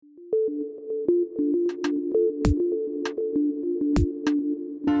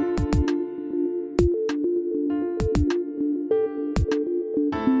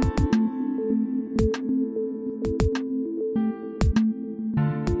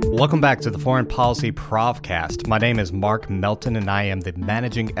Welcome back to the Foreign Policy Provcast. My name is Mark Melton, and I am the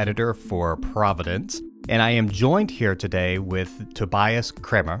managing editor for Providence. And I am joined here today with Tobias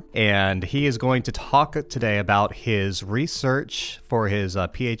Kremer, and he is going to talk today about his research for his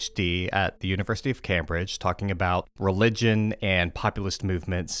PhD at the University of Cambridge, talking about religion and populist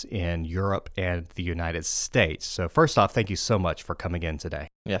movements in Europe and the United States. So first off, thank you so much for coming in today.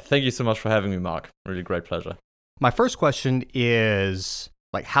 Yeah, thank you so much for having me, Mark. Really great pleasure. My first question is,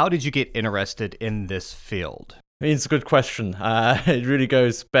 how did you get interested in this field? I mean, it's a good question. It really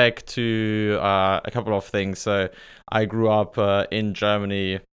goes back to a couple of things. So I grew up in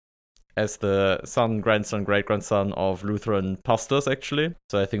Germany as the son, grandson, great-grandson of Lutheran pastors, actually.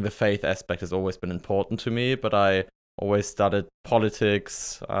 So I think the faith aspect has always been important to me, but I always studied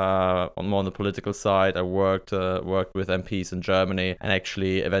politics more on the political side. I worked with MPs in Germany and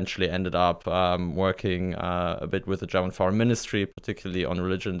actually eventually ended up working a bit with the German Foreign Ministry, particularly on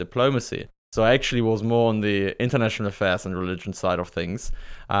religion and diplomacy. So I actually was more on the international affairs and religion side of things,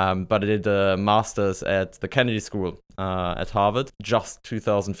 but I did a master's at the Kennedy School at Harvard, just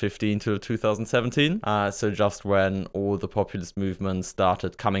 2015 to 2017. So just when all the populist movements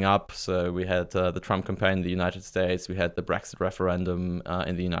started coming up. So we had the Trump campaign in the United States, we had the Brexit referendum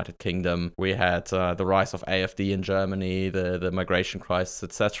in the United Kingdom, we had the rise of AfD in Germany, the migration crisis,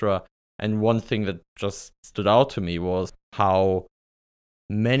 etc. And one thing that just stood out to me was how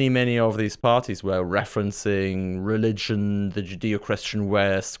many of these parties were referencing religion, the Judeo-Christian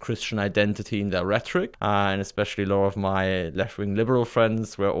West, Christian identity in their rhetoric. And especially a lot of my left-wing liberal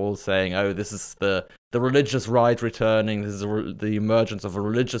friends were all saying, oh, this is the religious right returning, this is the emergence of a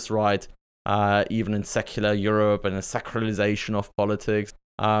religious right, even in secular Europe, and a sacralization of politics.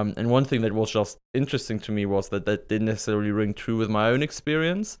 And one thing that was just interesting to me was that didn't necessarily ring true with my own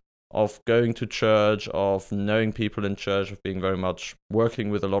experience of going to church, of knowing people in church, of being very much working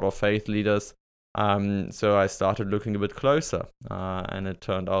with a lot of faith leaders. So I started looking a bit closer, and it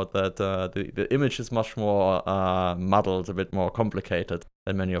turned out that the image is much more muddled, a bit more complicated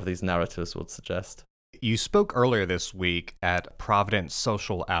than many of these narratives would suggest. You spoke earlier this week at Providence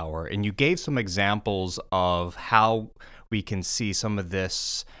Social Hour, and you gave some examples of how we can see some of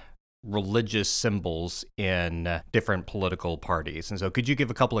this religious symbols in different political parties. And so could you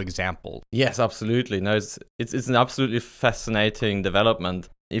give a couple examples? Yes, absolutely. No, it's an absolutely fascinating development.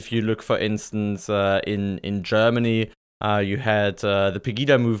 If you look, for instance, in Germany, you had the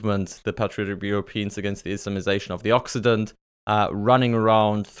Pegida movement, the Patriotic Europeans Against the Islamization of the Occident, running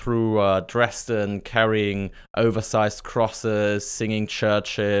around through Dresden, carrying oversized crosses, singing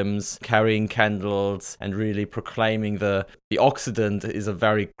church hymns, carrying candles, and really proclaiming the Occident is a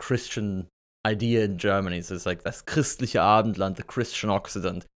very Christian idea in Germany. So it's like das christliche Abendland, the Christian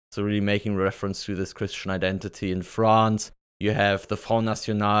Occident. So really making reference to this Christian identity. In France, you have the Front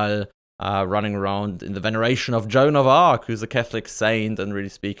National running around in the veneration of Joan of Arc, who's a Catholic saint, and really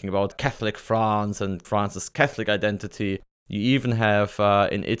speaking about Catholic France and France's Catholic identity. You even have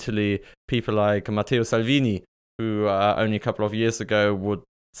in Italy people like Matteo Salvini, who only a couple of years ago would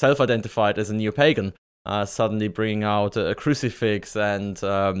self-identified as a neo-pagan, suddenly bringing out a crucifix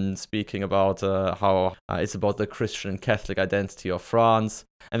and speaking about how it's about the Christian and Catholic identity of France.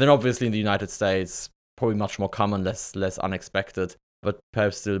 And then obviously in the United States, probably much more common, less unexpected, but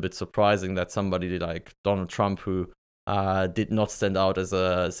perhaps still a bit surprising that somebody like Donald Trump, who did not stand out as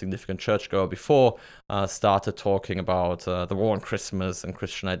a significant churchgoer before, started talking about the war on Christmas and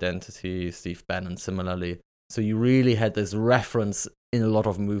Christian identity, Steve Bannon similarly. So you really had this reference in a lot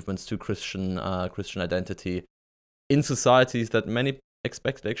of movements to Christian identity in societies that many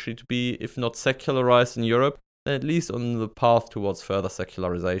expected actually to be, if not secularized in Europe, then at least on the path towards further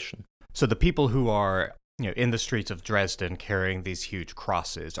secularization. So the people who are in the streets of Dresden carrying these huge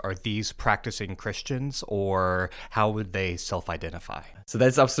crosses, are these practicing Christians, or how would they self-identify? So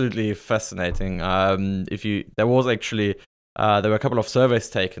that's absolutely fascinating. There were a couple of surveys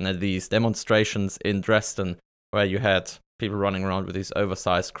taken at these demonstrations in Dresden where you had people running around with these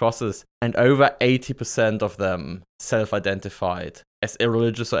oversized crosses, and over 80% of them self-identified as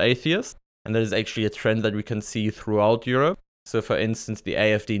irreligious or atheist. And that is actually a trend that we can see throughout Europe. So, for instance, the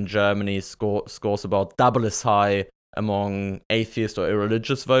AfD in Germany scores about double as high among atheist or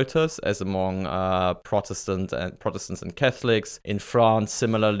irreligious voters as among Protestants and Catholics. In France,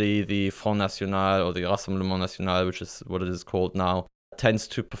 similarly, the Front National, or the Rassemblement National, which is what it is called now, tends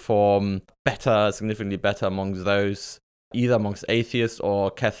to perform significantly better amongst those, either amongst atheists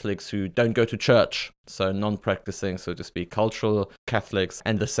or Catholics who don't go to church, so non-practicing, so to speak, cultural Catholics.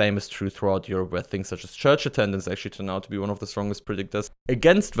 And the same is true throughout Europe, where things such as church attendance actually turn out to be one of the strongest predictors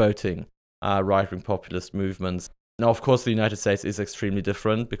against voting right-wing populist movements. Now, of course, the United States is extremely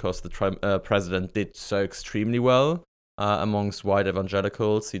different because the president did so extremely well amongst white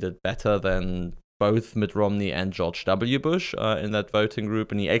evangelicals. He did better than both Mitt Romney and George W. Bush in that voting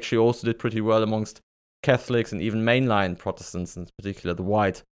group. And he actually also did pretty well amongst Catholics and even mainline Protestants, in particular the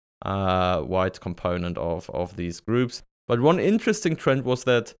white component of these groups. But one interesting trend was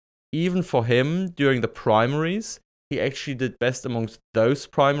that even for him, during the primaries, he actually did best amongst those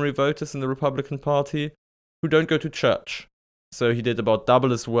primary voters in the Republican Party who don't go to church. So he did about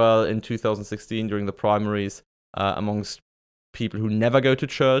double as well in 2016 during the primaries amongst people who never go to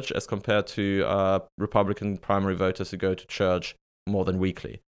church as compared to Republican primary voters who go to church more than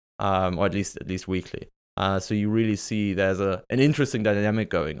weekly, or at least weekly. So you really see there's an interesting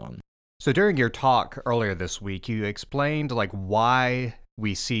dynamic going on. So during your talk earlier this week, you explained why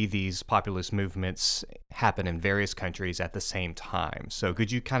we see these populist movements happen in various countries at the same time. So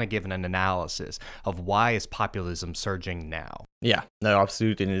could you kind of give an analysis of why is populism surging now? Yeah, no,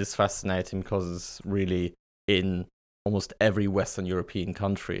 absolutely. And it is fascinating because it's really in almost every Western European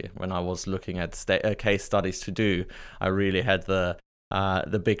country. When I was looking at case studies to do, I really had the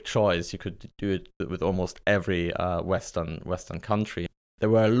big choice. You could do it with almost every Western country. There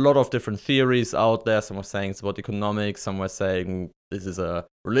were a lot of different theories out there. Some were saying it's about economics. Some were saying this is a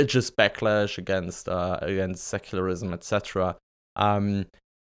religious backlash against secularism, etc.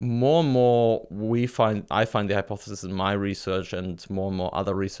 More and more, I find the hypothesis in my research, and more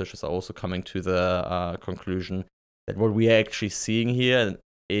other researchers are also coming to the conclusion that what we are actually seeing here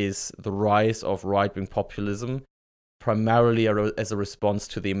is the rise of right-wing populism, primarily as a response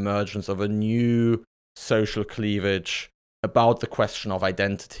to the emergence of a new social cleavage about the question of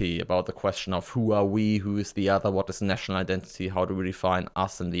identity, about the question of who are we, who is the other, what is national identity, how do we define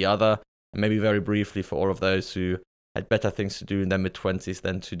us and the other. And maybe very briefly for all of those who had better things to do in their mid-20s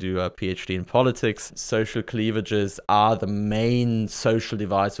than to do a PhD in politics, social cleavages are the main social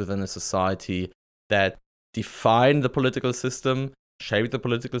divides within a society that define the political system, shape the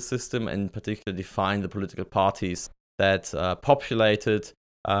political system, and in particular define the political parties that populate it,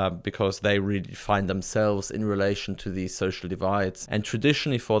 because they really define themselves in relation to these social divides. And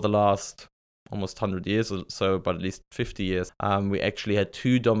traditionally for the last almost 100 years or so, but at least 50 years, we actually had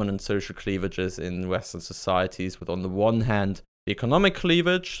two dominant social cleavages in Western societies, with on the one hand the economic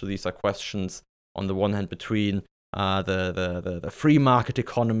cleavage. So these are questions on the one hand between the free market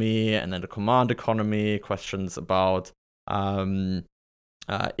economy and then the command economy, questions about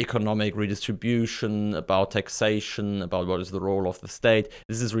economic redistribution, about taxation, about what is the role of the state.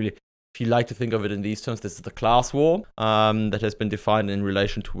 This is really, if you like to think of it in these terms, this is the class war that has been defined in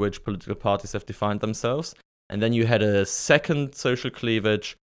relation to which political parties have defined themselves. And then you had a second social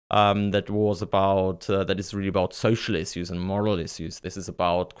cleavage that is really about social issues and moral issues. This is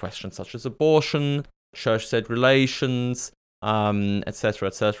about questions such as abortion, church-state relations, etc.,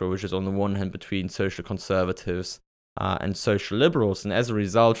 which is on the one hand between social conservatives and social liberals. And as a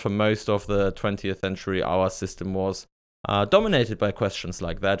result, for most of the 20th century, our system was dominated by questions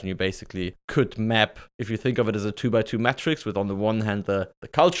like that. And you basically could map, if you think of it as a 2x2 matrix, with on the one hand the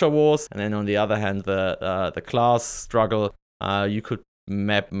culture wars, and then on the other hand the class struggle, you could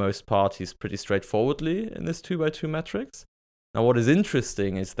map most parties pretty straightforwardly in this 2x2 matrix. Now, what is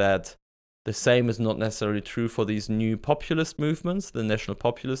interesting is that the same is not necessarily true for these new populist movements, the national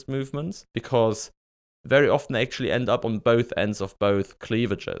populist movements, because very often they actually end up on both ends of both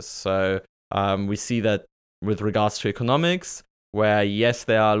cleavages. So we see that with regards to economics, where yes,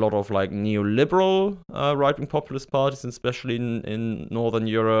 there are a lot of neoliberal right-wing populist parties, especially in Northern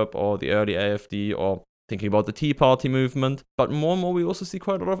Europe or the early AfD, or thinking about the Tea Party movement. But more and more we also see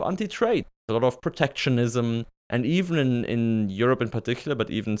quite a lot of anti-trade, a lot of protectionism. And even in Europe in particular, but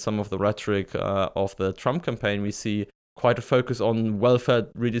even some of the rhetoric of the Trump campaign, we see quite a focus on welfare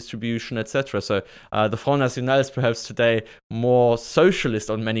redistribution, etc. So the Front National is perhaps today more socialist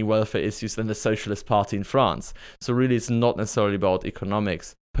on many welfare issues than the Socialist Party in France. So really it's not necessarily about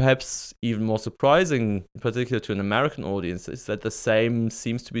economics. Perhaps even more surprising, in particular to an American audience, is that the same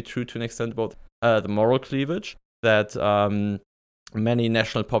seems to be true to an extent about the moral cleavage, that many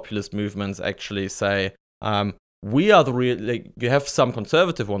national populist movements actually say, we are the real, you have some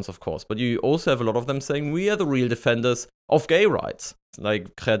conservative ones, of course, but you also have a lot of them saying we are the real defenders of gay rights.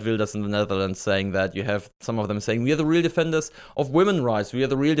 Like Geert Wilders in the Netherlands saying that. You have some of them saying we are the real defenders of women's rights. We are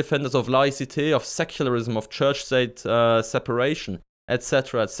the real defenders of laïcité, of secularism, of church-state separation,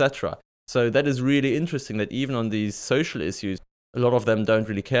 etc., etc. So that is really interesting that even on these social issues, a lot of them don't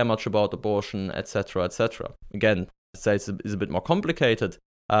really care much about abortion, etc., etc. Again, I'd say it's a bit more complicated.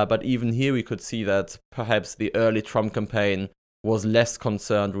 But even here we could see that perhaps the early Trump campaign was less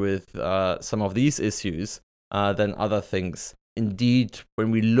concerned with some of these issues than other things. Indeed,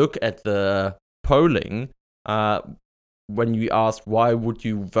 when we look at the polling, when you ask why would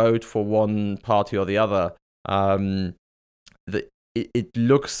you vote for one party or the other, it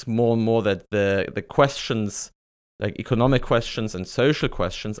looks more and more that the questions, like economic questions and social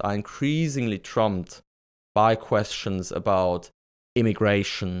questions, are increasingly trumped by questions about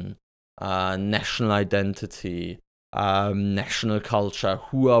immigration, national identity, national culture.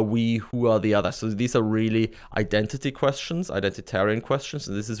 Who are we? Who are the others? So these are really identity questions, identitarian questions,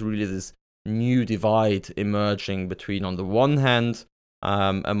 and this is really this new divide emerging between, on the one hand,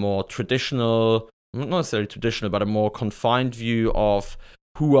 a more traditional, not necessarily traditional, but a more confined view of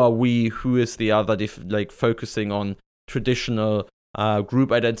who are we, who is the other, like focusing on traditional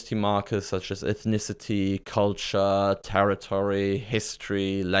group identity markers such as ethnicity, culture, territory,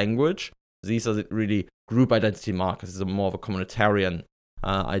 history, language. These are really group identity markers. It's more of a communitarian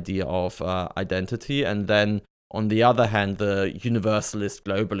idea of identity. And then, on the other hand, the universalist,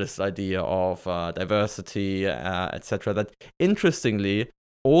 globalist idea of diversity, etc., that interestingly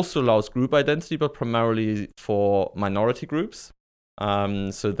also allows group identity, but primarily for minority groups.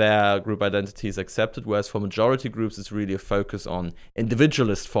 So their group identity is accepted, whereas for majority groups, it's really a focus on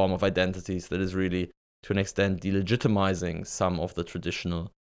individualist form of identities that is really, to an extent, delegitimizing some of the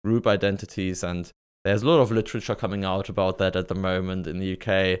traditional group identities. And there's a lot of literature coming out about that at the moment in the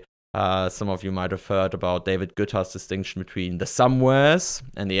UK. Some of you might have heard about David Guetta's distinction between the somewheres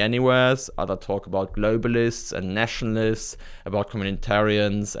and the anywheres. Others talk about globalists and nationalists, about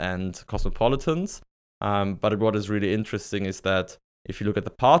communitarians and cosmopolitans. But what is really interesting is that if you look at the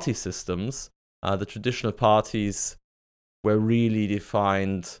party systems, the traditional parties were really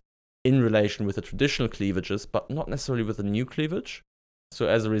defined in relation with the traditional cleavages, but not necessarily with the new cleavage. So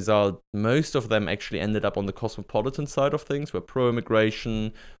as a result, most of them actually ended up on the cosmopolitan side of things, were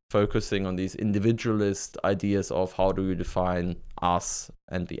pro-immigration, focusing on these individualist ideas of how do we define us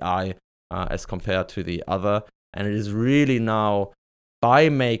and the I as compared to the other. And it is really now, by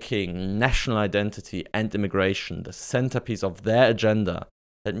making national identity and immigration the centerpiece of their agenda,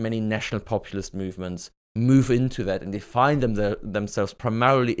 that many national populist movements move into that and define themselves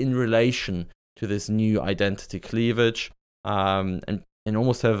primarily in relation to this new identity cleavage, and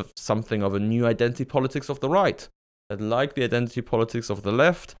almost have something of a new identity politics of the right, that, like the identity politics of the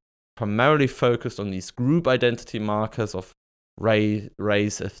left, primarily focused on these group identity markers of race,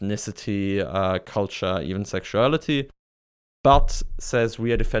 ethnicity, culture, even sexuality, but says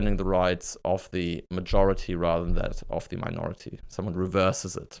we are defending the rights of the majority rather than that of the minority. Someone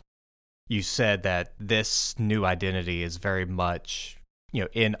reverses it. You said that this new identity is very much,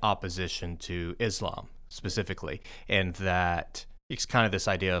 in opposition to Islam specifically, and that it's kind of this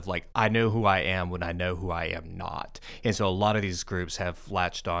idea of like, I know who I am when I know who I am not. And so a lot of these groups have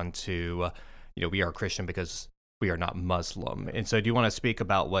latched on to, we are Christian because we are not Muslim. And so do you want to speak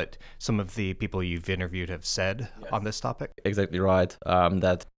about what some of the people you've interviewed have said on this topic? Exactly right.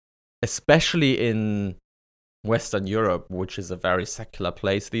 That especially in Western Europe, which is a very secular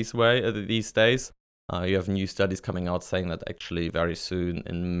place these days, you have new studies coming out saying that actually very soon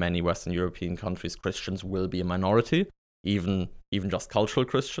in many Western European countries, Christians will be a minority, even just cultural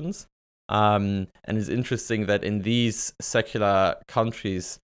Christians. And it's interesting that in these secular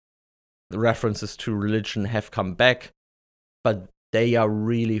countries, the references to religion have come back, but they are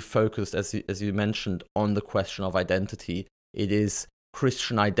really focused, as you mentioned, on the question of identity. It is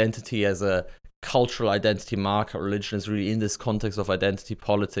Christian identity as a cultural identity marker. Religion is really in this context of identity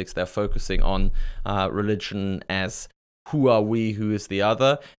politics. They're focusing on religion as who are we, who is the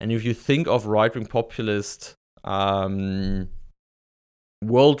other. And if you think of right-wing populist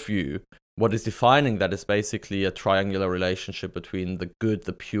worldview, what is defining that is basically a triangular relationship between the good,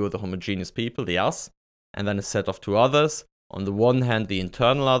 the pure, the homogeneous people, the us, and then a set of two others. On the one hand, the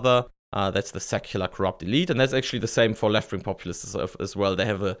internal other, that's the secular corrupt elite, and that's actually the same for left-wing populists as well. They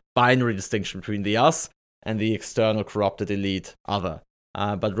have a binary distinction between the us and the external corrupted elite other.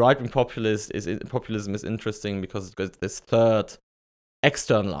 But right-wing populism is interesting because it got this third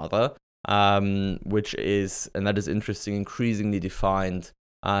external other, which is, and that is interesting, increasingly defined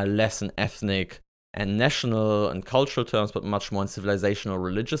less in ethnic and national and cultural terms, but much more in civilizational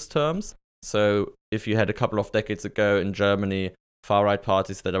religious terms. So if you had a couple of decades ago in Germany, far-right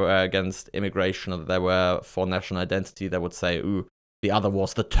parties that were against immigration or that were for national identity, they would say, ooh, the other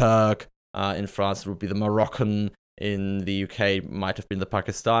was the Turk. In France, it would be the Moroccan. In the UK, might have been the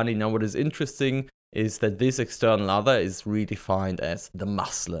Pakistani. Now, what is interesting is that this external other is redefined as the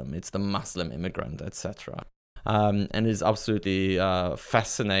Muslim. It's the Muslim immigrant, etc. And it is absolutely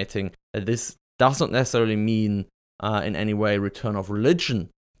fascinating that this does not necessarily mean in any way return of religion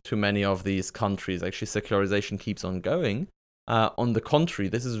to many of these countries. Actually, secularization keeps on going. On the contrary,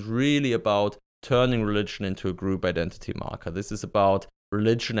 this is really about turning religion into a group identity marker. This is about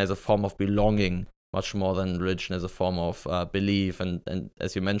religion as a form of belonging, much more than religion as a form of belief. And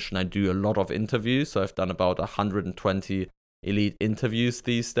as you mentioned, I do a lot of interviews. So I've done about 120 elite interviews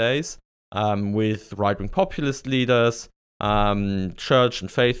these days with right-wing populist leaders, church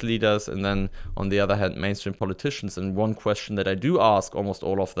and faith leaders, and then on the other hand, mainstream politicians. And one question that I do ask almost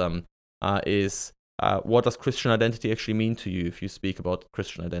all of them is, what does Christian identity actually mean to you? If you speak about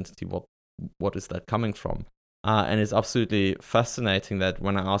Christian identity, what is that coming from? And it's absolutely fascinating that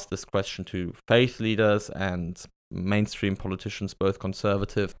when I ask this question to faith leaders and mainstream politicians, both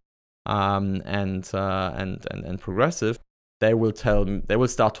conservative and progressive, they will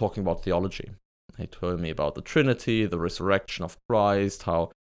start talking about theology. They told me about the Trinity, the resurrection of Christ, how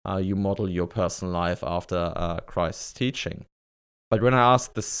you model your personal life after Christ's teaching. But when I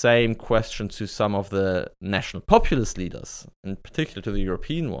ask the same question to some of the national populist leaders, in particular to the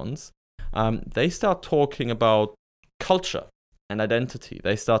European ones, they start talking about culture and identity.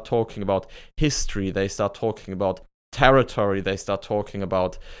 They start talking about history. They start talking about territory. They start talking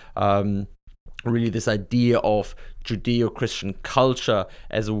about really this idea of Judeo-Christian culture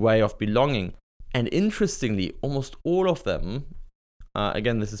as a way of belonging. And interestingly, almost all of them,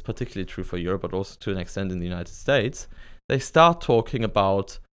 again, this is particularly true for Europe, but also to an extent in the United States, they start talking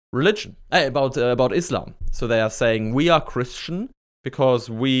about religion, about Islam. So they are saying, we are Christian because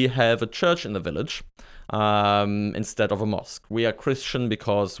we have a church in the village instead of a mosque. We are Christian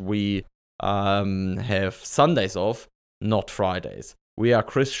because we have Sundays off, not Fridays. We are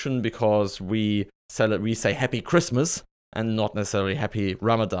Christian because we say Happy Christmas and not necessarily Happy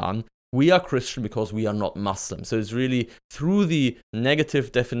Ramadan. We are Christian because we are not Muslim. So it's really through the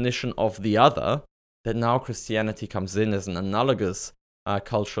negative definition of the other that now Christianity comes in as an analogous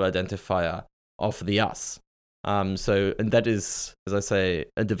cultural identifier of the us. And that is, as I say,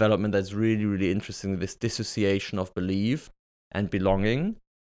 a development that's really, really interesting, this dissociation of belief and belonging.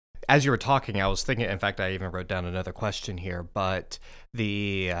 As you were talking, I was thinking, in fact, I even wrote down another question here, but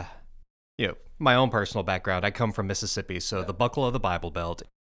my own personal background, I come from Mississippi, so the buckle of the Bible Belt.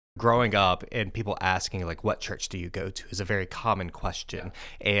 Growing up and people asking, like, what church do you go to is a very common question.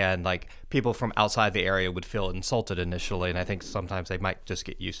 Yeah. And, like, people from outside the area would feel insulted initially, and I think sometimes they might just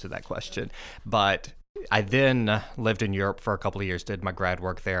get used to that question. But I then lived in Europe for a couple of years, did my grad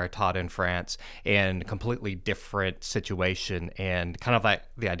work there, I taught in France, and completely different situation, and kind of like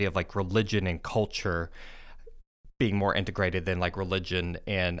the idea of, like, religion and culture being more integrated than, like, religion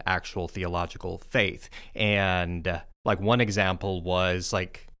and actual theological faith. And, like, one example was,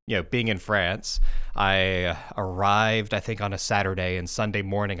 like, being in France, I arrived, I think, on a Saturday, and Sunday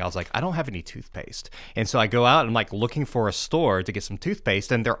morning, I was like, I don't have any toothpaste. And so I go out and I'm like looking for a store to get some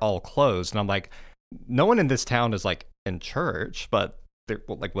toothpaste, and they're all closed. And I'm like, no one in this town is like in church, but they're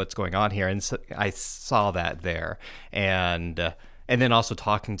like, what's going on here? And so I saw that there. And then also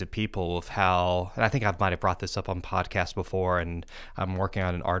talking to people of how, and I think I might have brought this up on podcast before, and I'm working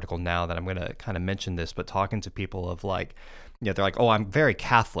on an article now that I'm going to kind of mention this, but talking to people of like, they're like, oh, I'm very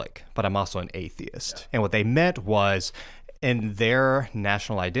Catholic, but I'm also an atheist. Yeah. And what they meant was, in their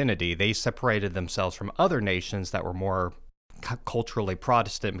national identity, they separated themselves from other nations that were more culturally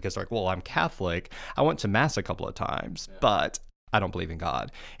Protestant because they're like, well, I'm Catholic. I went to Mass a couple of times, but I don't believe in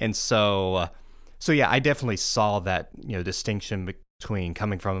God. And so yeah, I definitely saw that, distinction between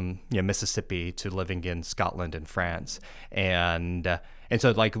coming from Mississippi to living in Scotland and France. And so,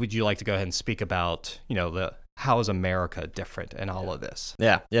 like, would you like to go ahead and speak about, how is America different in all of this?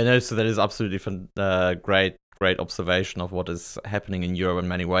 So that is absolutely great observation of what is happening in Europe in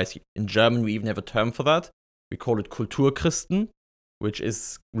many ways. In German, we even have a term for that. We call it Kulturchristen, which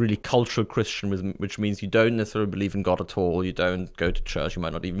is really cultural Christian, which means you don't necessarily believe in God at all. You don't go to church. You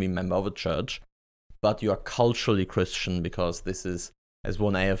might not even be a member of a church. But you are culturally Christian because this is, as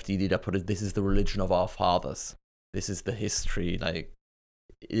one AfD leader put it, this is the religion of our fathers. This is the history.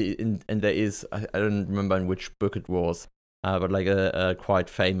 And there is, I don't remember in which book it was, but like a quite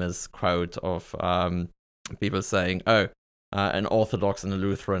famous quote of people saying, an Orthodox and a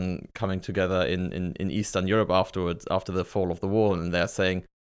Lutheran coming together in Eastern Europe afterwards, after the fall of the wall, and they're saying,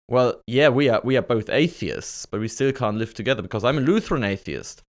 well, yeah, we are both atheists, but we still can't live together because I'm a Lutheran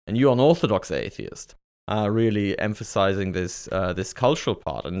atheist and you're an Orthodox atheist. Really emphasizing this cultural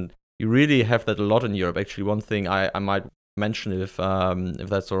part, and you really have that a lot in Europe. Actually, one thing I might mention, if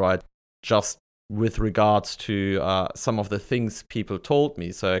that's all right, just with regards to some of the things people told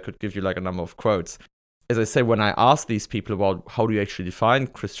me. So I could give you like a number of quotes. As I say, when I ask these people about how do you actually define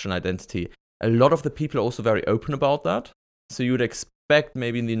Christian identity, a lot of the people are also very open about that. So you would expect expect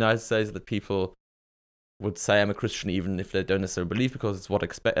maybe in the United States that people would say I'm a Christian even if they don't necessarily believe, because it's what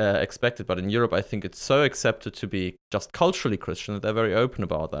expected. But in Europe, I think it's so accepted to be just culturally Christian that they're very open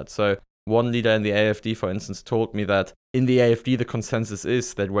about that. So one leader in the AfD, for instance, told me that in the AfD, the consensus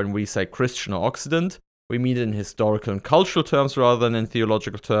is that when we say Christian or Occident, we mean it in historical and cultural terms rather than in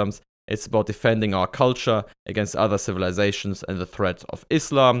theological terms. It's about defending our culture against other civilizations and the threat of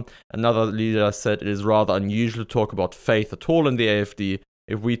Islam. Another leader said it is rather unusual to talk about faith at all in the AfD.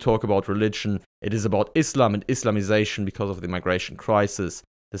 If we talk about religion, it is about Islam and Islamization because of the migration crisis.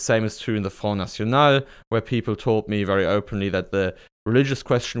 The same is true in the Front National, where people told me very openly that the religious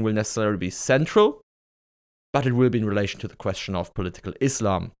question will necessarily be central, but it will be in relation to the question of political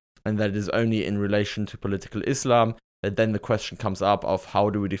Islam. And that it is only in relation to political Islam that then the question comes up of how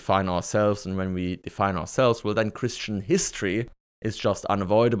do we define ourselves, and when we define ourselves, well, then Christian history is just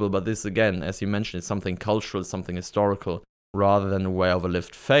unavoidable. But this, again, as you mentioned, is something cultural, something historical, rather than a way of a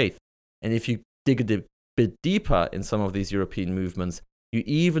lived faith. And if you dig a bit deeper in some of these European movements, you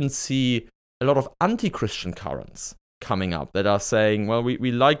even see a lot of anti-Christian currents coming up that are saying, well,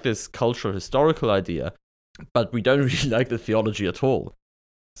 we like this cultural, historical idea, but we don't really like the theology at all.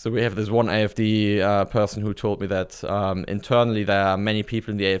 So we have this one AfD person who told me that internally there are many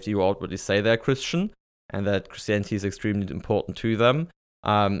people in the AfD who outwardly say they're Christian and that Christianity is extremely important to them,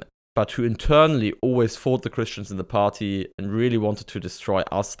 but who internally always fought the Christians in the party and really wanted to destroy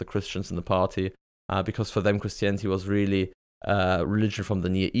us, the Christians in the party, because for them Christianity was really religion from the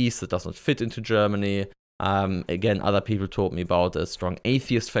Near East that does not fit into Germany. Again, other people told me about a strong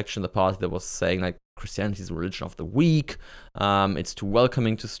atheist faction in the party that was saying like Christianity is a religion of the weak, it's too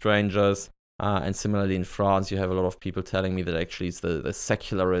welcoming to strangers. And similarly in France, you have a lot of people telling me that actually it's the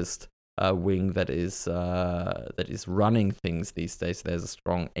secularist wing that is running things these days. There's a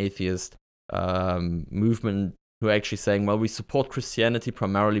strong atheist movement who are actually saying, well, we support Christianity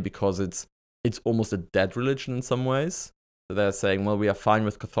primarily because it's almost a dead religion in some ways. So they're saying, well, we are fine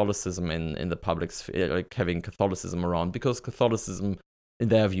with Catholicism in the public sphere, like having Catholicism around, because Catholicism, in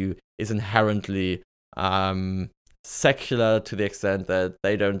their view, is inherently secular to the extent that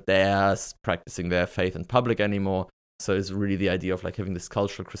they don't dare practicing their faith in public anymore. So it's really the idea of like having this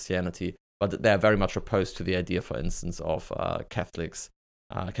cultural Christianity, but they're very much opposed to the idea, for instance, of Catholic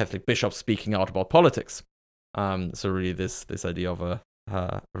bishops speaking out about politics. So really this idea of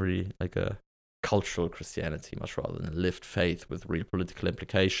a really like a cultural Christianity much rather than a lived faith with real political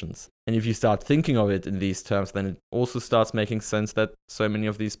implications. And if you start thinking of it in these terms, then it also starts making sense that so many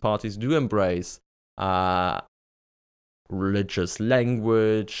of these parties do embrace religious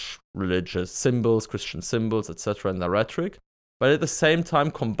language, religious symbols, Christian symbols, etc. in their rhetoric, but at the same time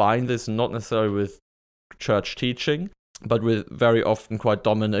combine this not necessarily with church teaching, but with very often quite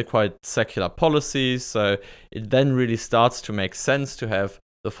dominant, quite secular policies. So it then really starts to make sense to have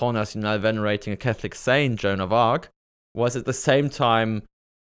the Front National venerating a Catholic saint, Joan of Arc, was at the same time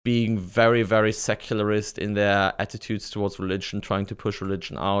being very, very secularist in their attitudes towards religion, trying to push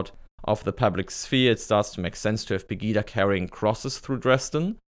religion out of the public sphere. It starts to make sense to have Pegida carrying crosses through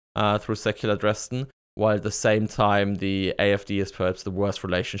Dresden, through secular Dresden, while at the same time the AfD is perhaps the worst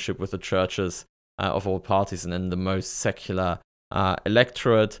relationship with the churches of all parties and in the most secular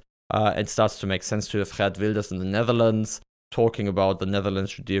electorate. It starts to make sense to have Geert Wilders in the Netherlands, talking about the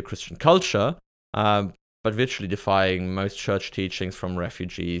Netherlands Judeo-Christian culture, but virtually defying most church teachings from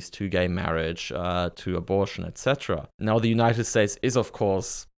refugees to gay marriage to abortion, etc. Now, the United States is, of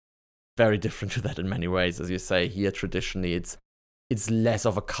course, very different to that in many ways. As you say, here traditionally it's less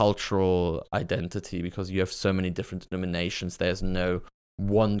of a cultural identity because you have so many different denominations. There's no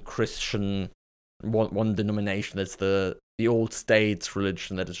one Christian, one denomination that's the old states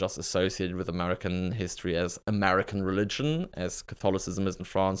religion that is just associated with American history as American religion, as Catholicism is in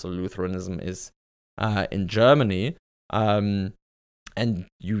France or Lutheranism is in Germany. And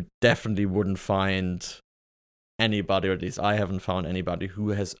you definitely wouldn't find anybody, or at least I haven't found anybody, who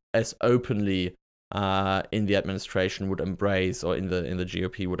has as openly in the administration would embrace, or in the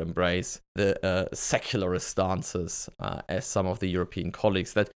GOP would embrace the secularist stances as some of the European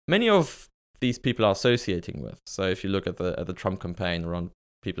colleagues that many of these people are associating with. So if you look at the Trump campaign around,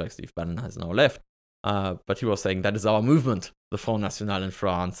 people like Steve Bannon has now left, but he was saying that is our movement, the Front National in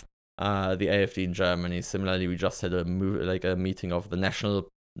France, the AfD in Germany. Similarly, we just had a meeting of the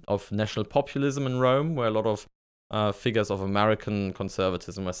national populism in Rome, where a lot of figures of American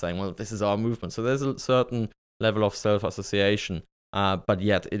conservatism were saying, well, this is our movement. So there's a certain level of self-association, but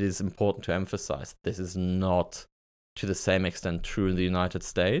yet it is important to emphasize this is not to the same extent true in the United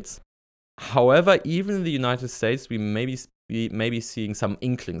States. However, even in the United States, we may be seeing some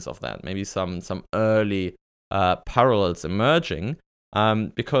inklings of that, maybe some early parallels emerging.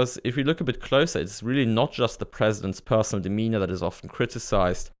 Because if we look a bit closer, it's really not just the president's personal demeanor that is often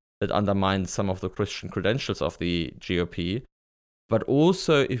criticized, that undermines some of the Christian credentials of the GOP, but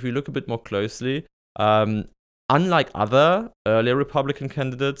also if we look a bit more closely, unlike other earlier Republican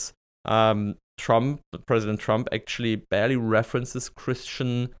candidates, President Trump actually barely references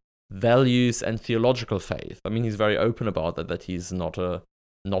Christian values and theological faith. I mean, he's very open about that he's not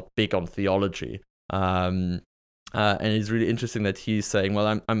big on theology. And it's really interesting that he's saying,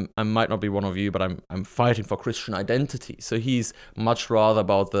 well, I might not be one of you, but I'm fighting for Christian identity. So he's much rather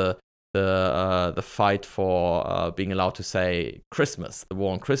about the fight for being allowed to say Christmas, the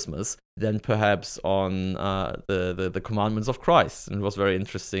war on Christmas, than perhaps on the commandments of Christ. And it was very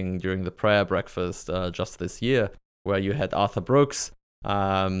interesting during the prayer breakfast just this year, where you had Arthur Brooks,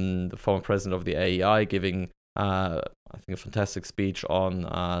 the former president of the AEI, giving I think a fantastic speech on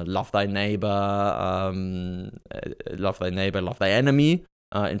love thy neighbor, love thy enemy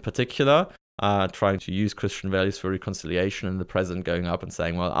in particular. Trying to use Christian values for reconciliation, and the president going up and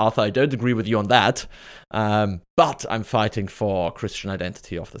saying, well, Arthur, I don't agree with you on that, but I'm fighting for Christian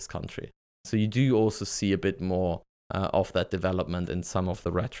identity of this country. So you do also see a bit more of that development in some of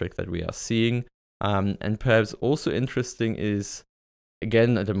the rhetoric that we are seeing. And perhaps also interesting is,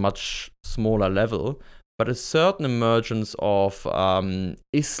 again, at a much smaller level, but a certain emergence of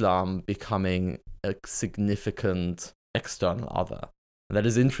Islam becoming a significant external other. And that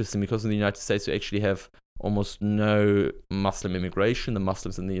is interesting because in the United States, you actually have almost no Muslim immigration. The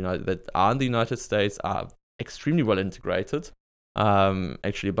Muslims that are in the United States are extremely well integrated,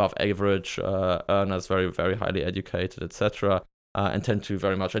 actually above average earners, very, very highly educated, etc., and tend to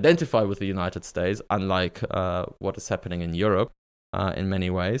very much identify with the United States, unlike what is happening in Europe in many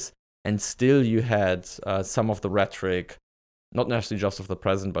ways. And still you had some of the rhetoric, not necessarily just of the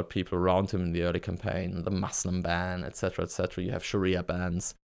president, but people around him in the early campaign, the Muslim ban, etc., etc. You have Sharia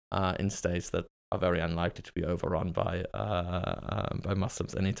bans in states that are very unlikely to be overrun by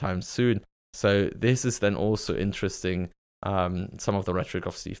Muslims anytime soon. So this is then also interesting. Some of the rhetoric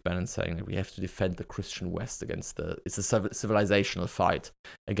of Steve Bannon saying that we have to defend the Christian West it's a civilizational fight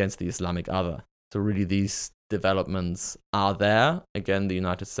against the Islamic other. So really these developments are there. Again, the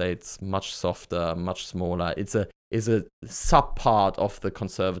United States, much softer, much smaller. Is a sub-part of the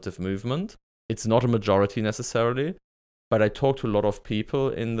conservative movement. It's not a majority necessarily, but I talk to a lot of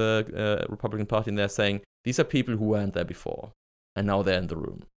people in the Republican Party, and they're saying these are people who weren't there before, and now they're in the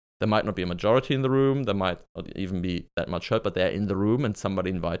room. There might not be a majority in the room, there might not even be that much hurt, but they're in the room, and somebody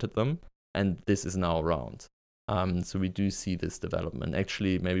invited them, and this is now around. So we do see this development.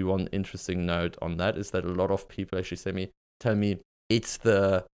 Actually, maybe one interesting note on that is that a lot of people actually tell me it's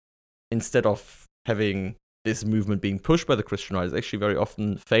instead of having this movement being pushed by the Christian right, it's actually very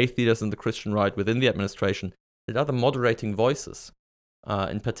often faith leaders in the Christian right within the administration that are the moderating voices,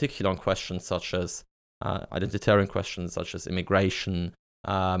 in particular on questions such as identitarian questions such as immigration,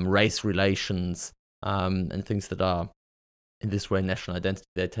 race relations, and things that are in this way national identity.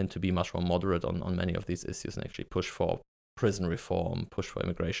 They tend to be much more moderate on many of these issues and actually push for prison reform, push for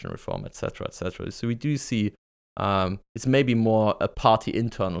immigration reform, etc., etc. So we do see it's maybe more a party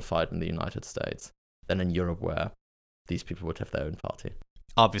internal fight in the United States than in Europe, where these people would have their own party.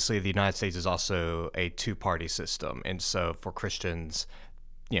 Obviously, the United States is also a two-party system, and so for Christians,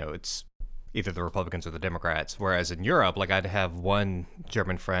 it's either the Republicans or the Democrats. Whereas in Europe, like I'd have one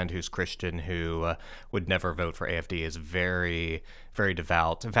German friend who's Christian who would never vote for AfD, is very, very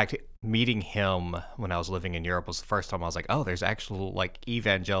devout. In fact, meeting him when I was living in Europe was the first time I was like, oh, there's actual like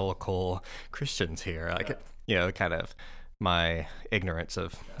evangelical Christians here. Like, kind of my ignorance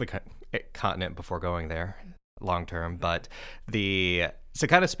of the continent before going there long term. But so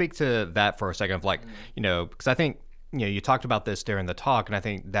kind of speak to that for a second of like, because I think, you talked about this during the talk, and I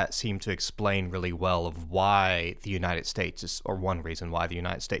think that seemed to explain really well of why the United States is, or one reason why the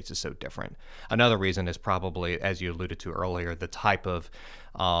United States is so different. Another reason is probably, as you alluded to earlier, the type of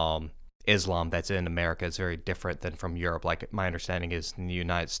Islam that's in America is very different than from Europe. Like my understanding is in the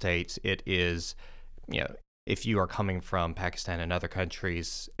United States, it is, if you are coming from Pakistan and other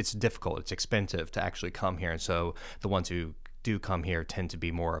countries, it's difficult, it's expensive to actually come here. And so the ones who do come here tend to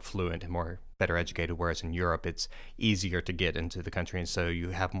be more affluent and more better educated, whereas in Europe it's easier to get into the country, and so you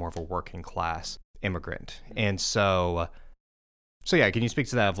have more of a working class immigrant. And so yeah, can you speak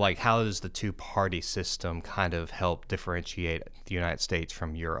to that of like how does the two-party system kind of help differentiate the United States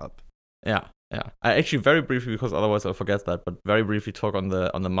from Europe? Yeah. I actually very briefly, because otherwise I'll forget that, but very briefly talk on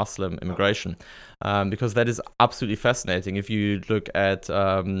the Muslim immigration, because that is absolutely fascinating. If you look at,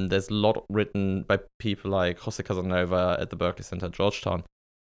 there's a lot written by people like Jose Casanova at the Berkeley Center at Georgetown,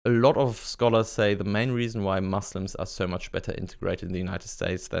 a lot of scholars say the main reason why Muslims are so much better integrated in the United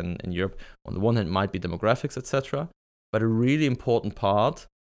States than in Europe, on the one hand, might be demographics, etc. But a really important part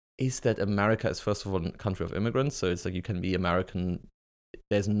is that America is, first of all, a country of immigrants. So it's like you can be American.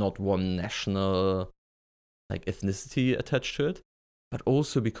 There's not one national ethnicity attached to it, but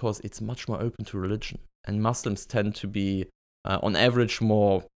also because it's much more open to religion. And Muslims tend to be, on average,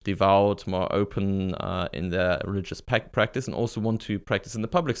 more devout, more open in their religious practice, and also want to practice in the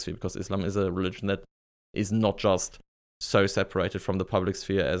public sphere, because Islam is a religion that is not just so separated from the public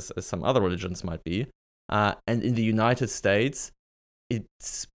sphere as some other religions might be. And in the United States,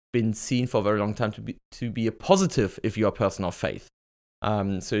 it's been seen for a very long time to be a positive if you're a person of faith.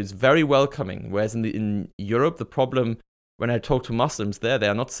 So it's very welcoming. Whereas in Europe, the problem, when I talk to Muslims there, they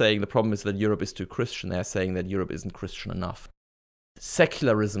are not saying the problem is that Europe is too Christian. They're saying that Europe isn't Christian enough.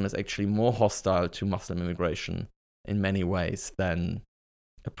 Secularism is actually more hostile to Muslim immigration in many ways than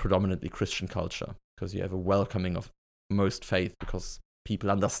a predominantly Christian culture, because you have a welcoming of most faith, because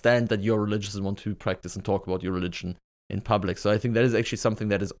people understand that you're religious and want to practice and talk about your religion in public. So I think that is actually something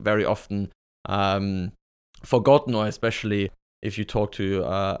that is very often forgotten, or especially if you talk to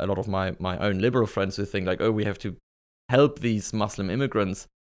a lot of my own liberal friends who think like, oh, we have to help these Muslim immigrants,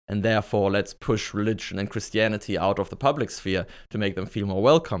 and therefore let's push religion and Christianity out of the public sphere to make them feel more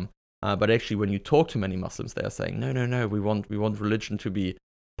welcome. But actually, when you talk to many Muslims, they are saying, no, we want religion to be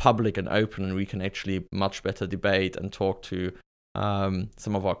public and open, and we can actually much better debate and talk to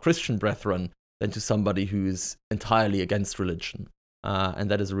some of our Christian brethren than to somebody who is entirely against religion.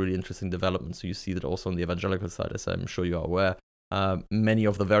 And that is a really interesting development. So you see that also on the evangelical side, as I'm sure you are aware. Many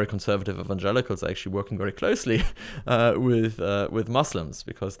of the very conservative evangelicals are actually working very closely with Muslims,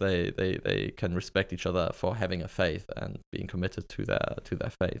 because they can respect each other for having a faith and being committed to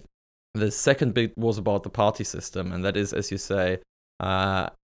their faith. The second bit was about the party system, and that is, as you say,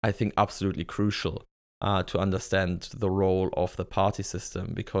 I think absolutely crucial to understand the role of the party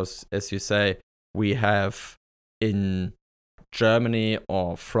system, because, as you say, we have in Germany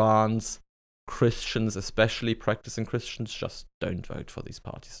or France, Christians, especially practicing Christians, just don't vote for these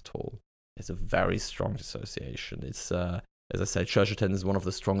parties at all. There's a very strong dissociation. It's, as I said, church attendance is one of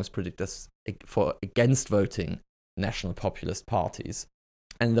the strongest predictors against voting national populist parties.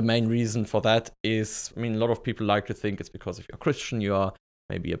 And the main reason for that is, a lot of people like to think it's because if you're Christian, you are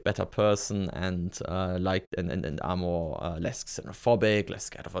maybe a better person and are more less xenophobic, less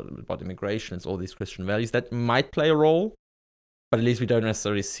scared about immigration. It's all these Christian values that might play a role. But at least we don't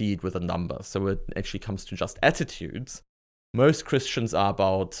necessarily see it with a number. So when it actually comes to just attitudes, most Christians are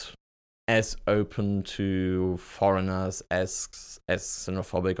about as open to foreigners, as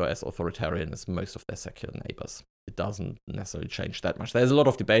xenophobic or as authoritarian as most of their secular neighbors. It doesn't necessarily change that much. There's a lot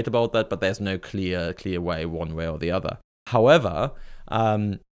of debate about that, but there's no clear way, one way or the other. However,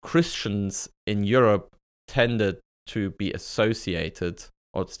 Christians in Europe tended to be associated,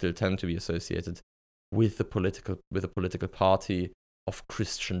 or still tend to be associated, with the political party of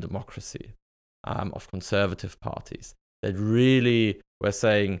Christian democracy, of conservative parties that really were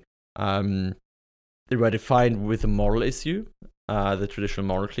saying they were defined with a moral issue, the traditional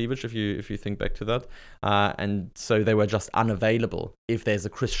moral cleavage, if you think back to that, and so they were just unavailable if there's a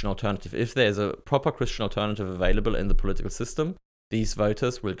Christian alternative. If there's a proper Christian alternative available in the political system, these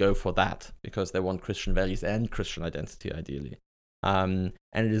voters will go for that because they want Christian values and Christian identity, ideally. And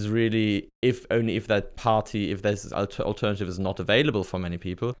it is really if that party, if this alternative is not available for many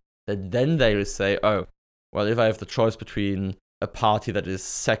people, that then they will say, oh, well, if I have the choice between a party that is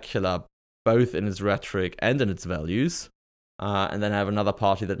secular, both in its rhetoric and in its values, and then I have another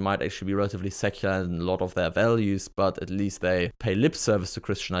party that might actually be relatively secular in a lot of their values, but at least they pay lip service to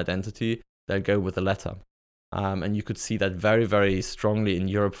Christian identity, they'll go with the latter. And you could see that very, very strongly in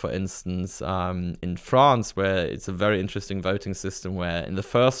Europe, for instance, in France, where it's a very interesting voting system where in the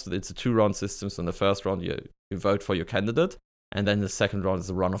first, it's a 2-round system. So in the first round, you vote for your candidate. And then the second round is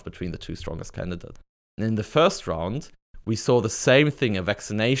a runoff between the two strongest candidates. And in the first round, we saw the same thing, a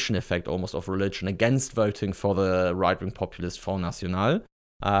vaccination effect almost of religion against voting for the right-wing populist Front National.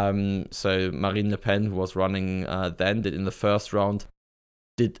 So Marine Le Pen, who was running then, did in the first round,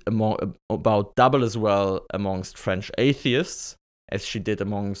 did about double as well amongst French atheists as she did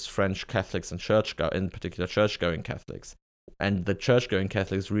amongst French Catholics and in particular church-going Catholics. And the church-going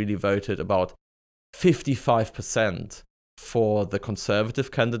Catholics really voted about 55% for the conservative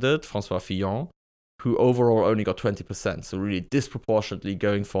candidate, François Fillon, who overall only got 20%. So really disproportionately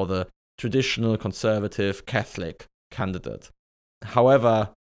going for the traditional conservative Catholic candidate. However,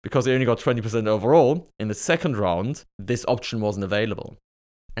 because they only got 20% overall, in the second round, this option wasn't available.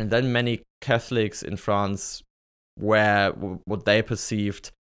 And then many Catholics in France were what they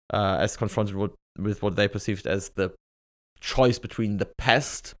perceived as confronted with what they perceived as the choice between the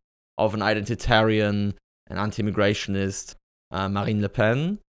pest of an identitarian and anti-immigrationist Marine Le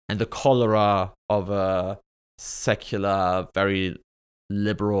Pen and the cholera of a secular, very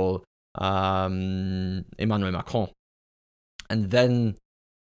liberal Emmanuel Macron. And then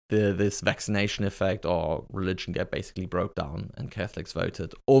this vaccination effect or religion gap basically broke down, and Catholics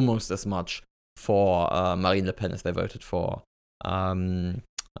voted almost as much for Marine Le Pen as they voted for Emmanuel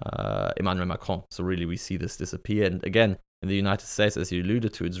Macron. So really we see this disappear. And again, in the United States, as you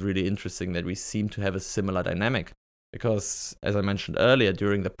alluded to, it's really interesting that we seem to have a similar dynamic. Because, as I mentioned earlier,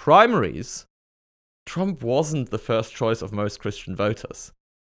 during the primaries, Trump wasn't the first choice of most Christian voters.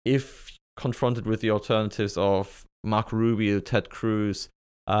 If confronted with the alternatives of Marco Rubio, Ted Cruz,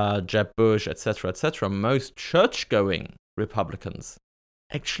 Jeb Bush, etc., most church-going Republicans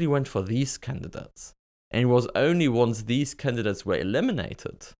actually went for these candidates. And it was only once these candidates were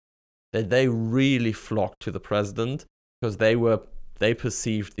eliminated that they really flocked to the president, because they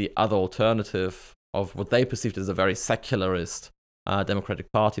perceived the other alternative of what they perceived as a very secularist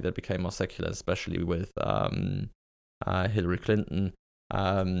Democratic Party that became more secular, especially with Hillary Clinton.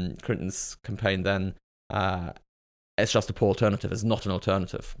 Clinton's campaign then as just a poor alternative, as not an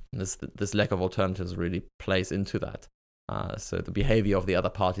alternative. And this lack of alternatives really plays into that. So the behavior of the other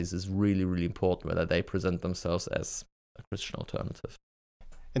parties is really, really important, whether they present themselves as a Christian alternative.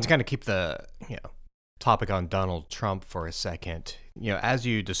 And to kind of keep the topic on Donald Trump for a second, as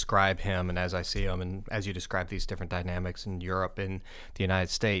you describe him and as I see him and as you describe these different dynamics in Europe and the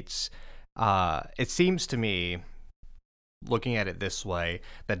United States, it seems to me, looking at it this way,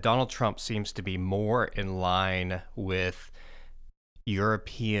 that Donald Trump seems to be more in line with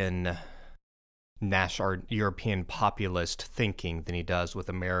European populist thinking than he does with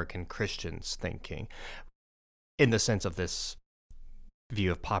American Christians thinking, in the sense of this view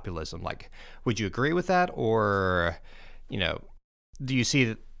of populism. Like, would you agree with that, or do you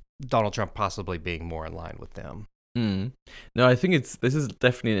see Donald Trump possibly being more in line with them? No, I think this is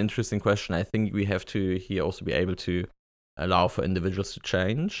definitely an interesting question. I think we have to here also be able to allow for individuals to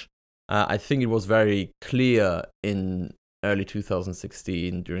change. I think it was very clear in early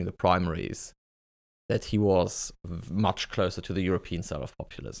 2016 during the primaries that he was much closer to the European side of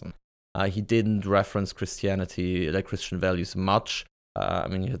populism. He didn't reference Christianity, like Christian values, much.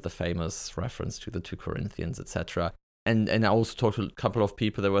 You had the famous reference to the 2 Corinthians, etc. And I also talked to a couple of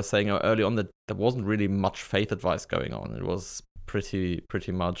people that were saying early on that there wasn't really much faith advice going on. It was pretty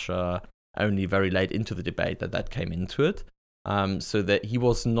much only very late into the debate that came into it. So that he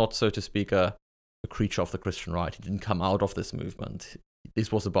was not, so to speak, a creature of the Christian right. He didn't come out of this movement.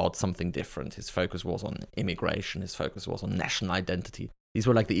 This was about something different. His focus was on immigration. His focus was on national identity. These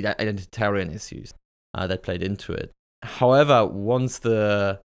were like the identitarian issues that played into it. However, once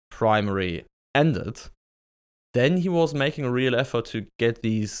the primary ended, then he was making a real effort to get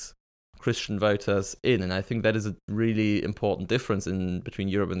these Christian voters in. And I think that is a really important difference between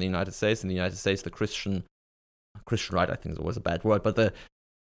Europe and the United States. In the United States, the Christian right, I think is always a bad word, but the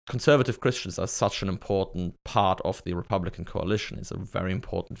conservative Christians are such an important part of the Republican coalition. It's a very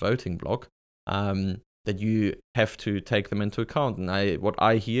important voting bloc that you have to take them into account. And what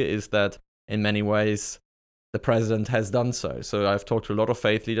I hear is that in many ways, the president has done so. So I've talked to a lot of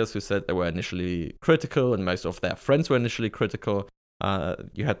faith leaders who said they were initially critical, and most of their friends were initially critical.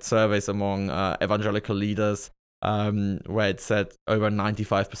 You had surveys among evangelical leaders where it said over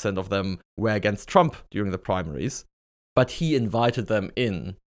 95% of them were against Trump during the primaries. But he invited them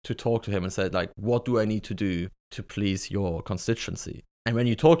in to talk to him and said, like, what do I need to do to please your constituency? And when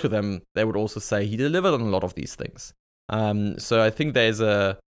you talk to them, they would also say he delivered on a lot of these things. So I think there's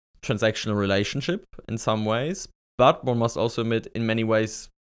a transactional relationship in some ways, but one must also admit, in many ways,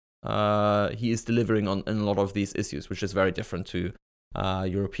 he is delivering on a lot of these issues, which is very different to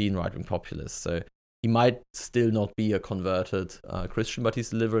European right-wing populists. So he might still not be a converted Christian, but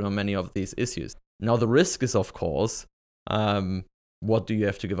he's delivering on many of these issues. Now, the risk is, of course, what do you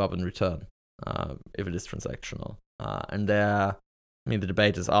have to give up in return if it is transactional? And the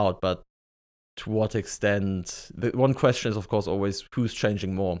debate is out, but to what extent? The one question is, of course, always who's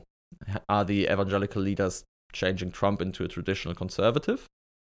changing more. Are the evangelical leaders changing Trump into a traditional conservative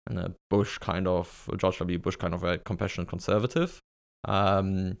and a George W. Bush kind of a compassionate conservative?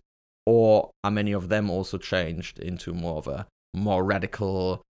 Or are many of them also changed into more of a more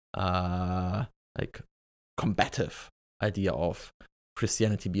radical, combative idea of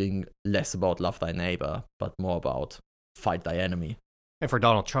Christianity being less about love thy neighbor, but more about fight thy enemy? And for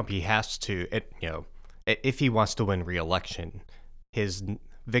Donald Trump, he has to, if he wants to win re-election, his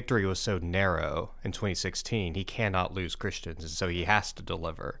victory was so narrow in 2016, he cannot lose Christians, and so he has to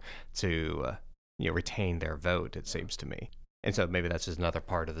deliver to retain their vote, it seems to me. And so maybe that's just another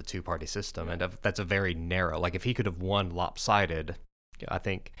part of the two-party system, and that's a very narrow. Like if he could have won lopsided, I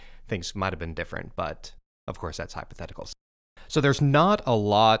think things might have been different, but of course that's hypothetical. So there's not a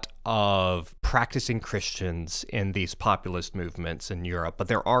lot of practicing Christians in these populist movements in Europe, but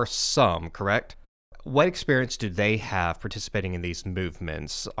there are some, correct? What experience do they have participating in these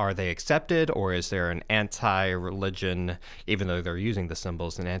movements? Are they accepted, or is there an anti-religion, even though they're using the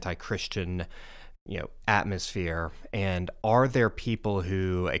symbols, an anti-Christian atmosphere? And are there people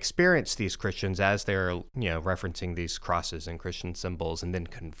who experience these Christians as they're, referencing these crosses and Christian symbols and then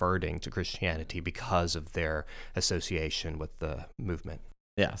converting to Christianity because of their association with the movement?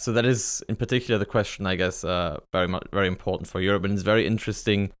 Yeah, so that is in particular the question, I guess, very important for Europe, and it's very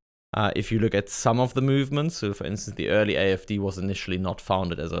interesting. If you look at some of the movements, so for instance, the early AfD was initially not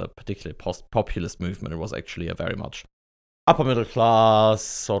founded as a particularly populist movement. It was actually a very much upper middle class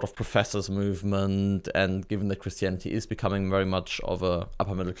sort of professors movement, and given that Christianity is becoming very much of a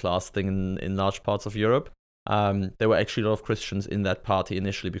upper middle class thing in large parts of Europe, there were actually a lot of Christians in that party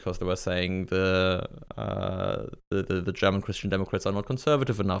initially because they were saying the German Christian Democrats are not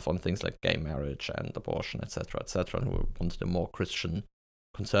conservative enough on things like gay marriage and abortion, etc., and who wanted a more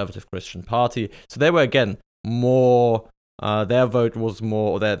conservative Christian party. So they were again more. Their vote was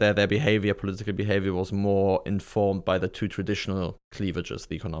more, their political behavior was more informed by the two traditional cleavages,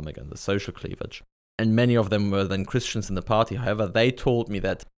 the economic and the social cleavage. And many of them were then Christians in the party. However, they told me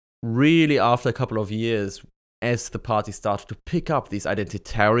that really after a couple of years, as the party started to pick up these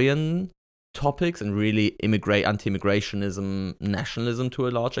identitarian topics and really anti-immigrationism, nationalism to a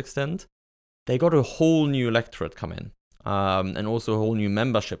large extent, they got a whole new electorate come in. And also a whole new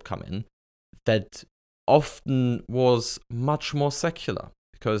membership come in that often was much more secular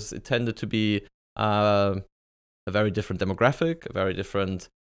because it tended to be a very different demographic, a very different,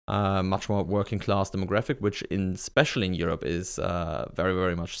 much more working class demographic, which especially in Europe is very,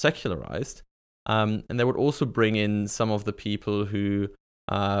 very much secularized. And they would also bring in some of the people who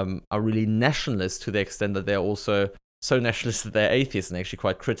are really nationalist to the extent that they're also so nationalist that they're atheists and actually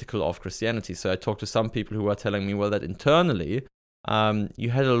quite critical of Christianity. So I talked to some people who were telling me, well, that internally, you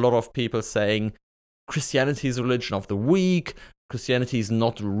had a lot of people saying Christianity is a religion of the weak. Christianity is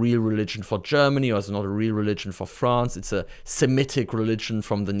not a real religion for Germany, or it's not a real religion for France. It's a Semitic religion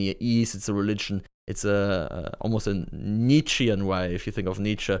from the Near East. It's a religion. It's almost a Nietzschean way, if you think of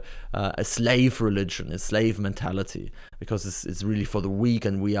Nietzsche, a slave religion, a slave mentality, because it's really for the weak,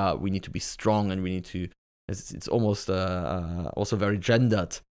 and we need to be strong, and we need to. It's almost also very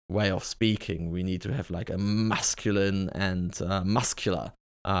gendered way of speaking. We need to have like a masculine and muscular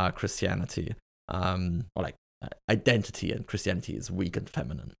Christianity, or like identity, and Christianity is weak and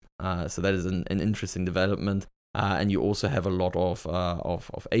feminine. So that is an interesting development. And you also have a lot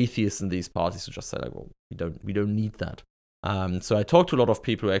of atheists in these parties who just say like, well, we don't need that. So I talked to a lot of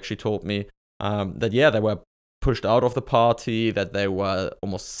people who actually told me that they were pushed out of the party, that they were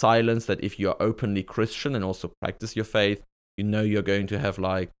almost silenced, that if you are openly Christian and also practice your faith, you're going to have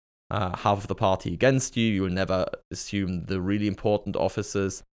like half of the party against you. You will never assume the really important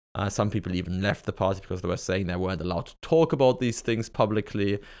offices. Some people even left the party because they were saying they weren't allowed to talk about these things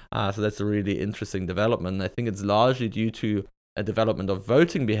publicly. So that's a really interesting development. I think it's largely due to a development of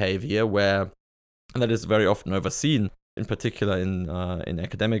voting behavior and that is very often overseen, in particular in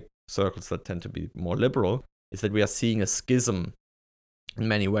academic circles that tend to be more liberal, is that we are seeing a schism in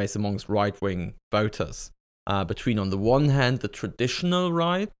many ways amongst right-wing voters between, on the one hand, the traditional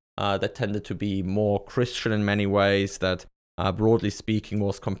right that tended to be more Christian in many ways, that broadly speaking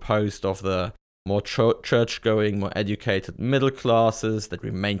was composed of the more church-going, more educated middle classes that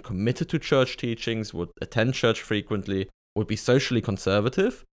remained committed to church teachings, would attend church frequently, would be socially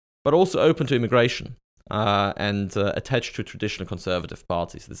conservative, but also open to immigration and attached to traditional conservative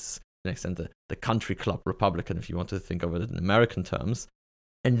parties. This is, to an extent, the country club Republican, if you want to think of it in American terms.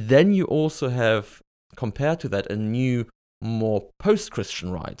 And then you also have, compared to that, a new, more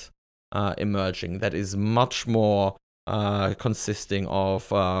post-Christian right emerging that is much more consisting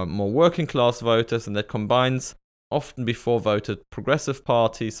of more working class voters, and that combines often before voted progressive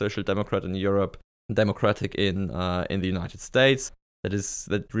parties, Social Democrat in Europe, Democratic in the United States.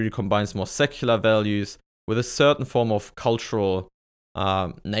 That really combines more secular values with a certain form of cultural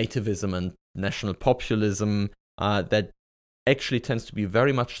nativism and national populism that actually tends to be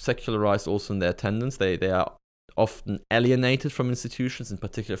very much secularized also in their attendance. They are often alienated from institutions, in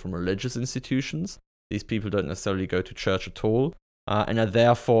particular from religious institutions. These people don't necessarily go to church at all, and have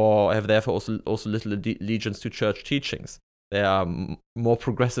therefore also little allegiance to church teachings. They are more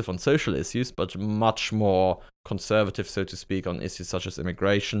progressive on social issues, but much more conservative, so to speak, on issues such as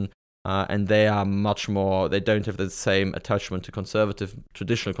immigration. And they are much more, they don't have the same attachment to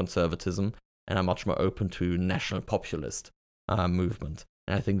traditional conservatism, and are much more open to national populist movement.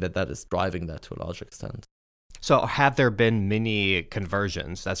 And I think that is driving that to a large extent. So have there been many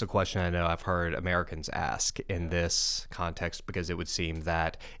conversions? That's a question I know I've heard Americans ask in this context, because it would seem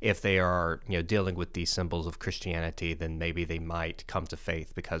that if they are, dealing with these symbols of Christianity, then maybe they might come to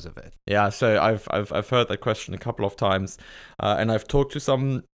faith because of it. Yeah, so I've heard that question a couple of times, and I've talked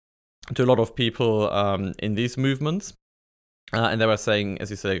to a lot of people in these movements, and they were saying,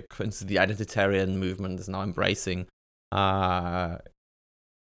 as you say, for instance, the identitarian movement is now embracing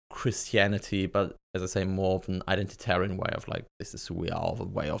Christianity, but as I say, more of an identitarian way of like, this is who we are, of a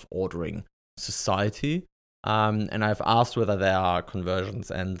way of ordering society. And I've asked whether there are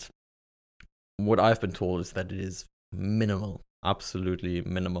conversions, and what I've been told is that it is minimal, absolutely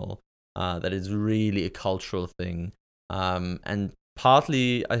minimal. That is really a cultural thing, and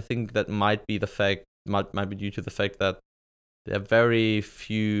partly I think that might be due to the fact that there are very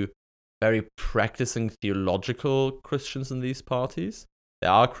few very practicing theological Christians in these parties. There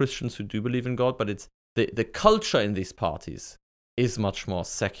are Christians who do believe in God, but it's the culture in these parties is much more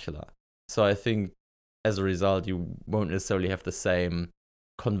secular. So I think as a result, you won't necessarily have the same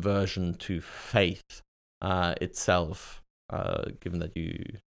conversion to faith itself, given that you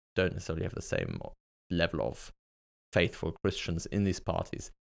don't necessarily have the same level of faithful Christians in these parties.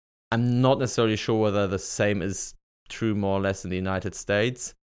 I'm not necessarily sure whether the same is true more or less in the United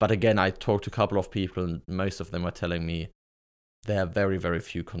States. But again, I talked to a couple of people, and most of them are telling me there are very, very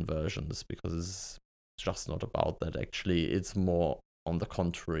few conversions, because it's just not about that. Actually, it's more on the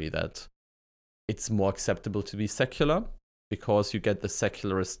contrary, that it's more acceptable to be secular, because you get the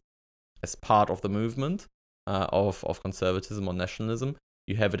secularist as part of the movement of conservatism or nationalism.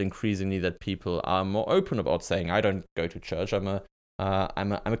 You have it increasingly that people are more open about saying, I don't go to church, I'm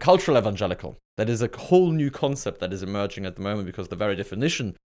a cultural evangelical. That is a whole new concept that is emerging at the moment, because the very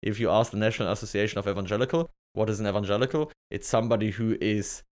definition, if you ask the National Association of Evangelical, what is an evangelical? It's somebody who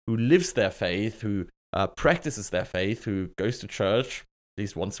lives their faith, who practices their faith, who goes to church at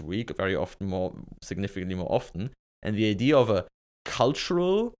least once a week, very often significantly more often. And the idea of a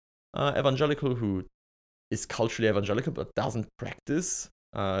cultural evangelical who is culturally evangelical but doesn't practice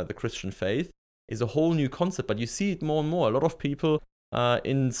the Christian faith is a whole new concept. But you see it more and more. A lot of people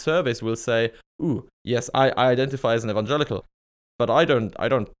in surveys will say, "Ooh, yes, I identify as an evangelical, but I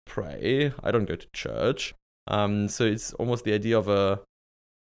don't pray. I don't go to church." So it's almost the idea of a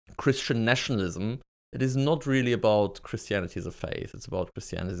Christian nationalism. It is not really about Christianity as a faith. It's about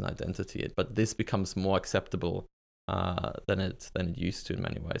Christianity as an identity. But this becomes more acceptable than it used to in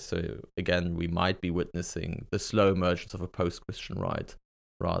many ways. So again, we might be witnessing the slow emergence of a post-Christian right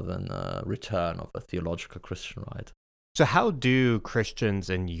rather than a return of a theological Christian right. So how do Christians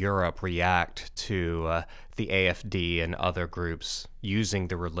in Europe react to the AfD and other groups using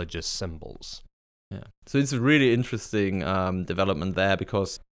the religious symbols? Yeah, so it's a really interesting development there,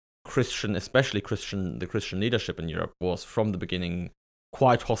 because the Christian leadership in Europe was from the beginning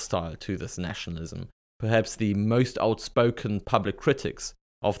quite hostile to this nationalism. Perhaps the most outspoken public critics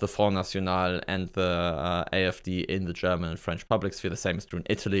of the Front National and the AfD in the German and French public sphere. The same is true in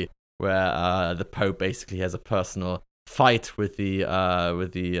Italy, where the Pope basically has a personal fight with the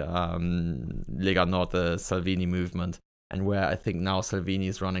Lega Nord, the Salvini movement, and where I think now Salvini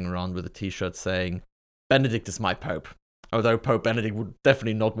is running around with a t-shirt saying, "Benedict is my Pope." Although Pope Benedict would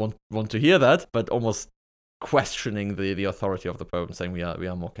definitely not want to hear that, but almost questioning the authority of the Pope and saying we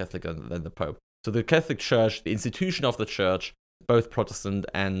are more Catholic than the Pope. So the Catholic Church, the institution of the Church, both Protestant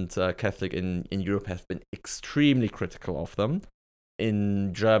and Catholic in Europe, have been extremely critical of them.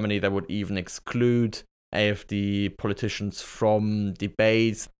 In Germany, they would even exclude AfD politicians from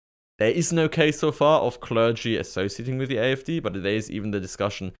debates. There is no case so far of clergy associating with the AfD, but there is even the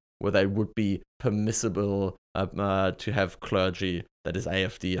discussion whether it would be permissible to have clergy that is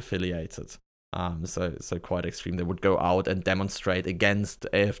AfD affiliated. So quite extreme. They would go out and demonstrate against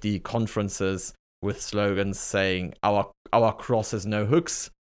AfD conferences with slogans saying our cross has no hooks,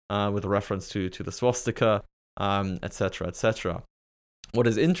 with a reference to the swastika, etc., etc. What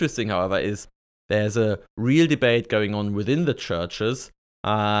is interesting, however, is there's a real debate going on within the churches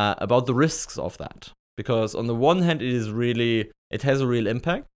about the risks of that. Because on the one hand, it has a real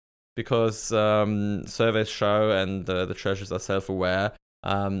impact, because surveys show, and the churches are self-aware,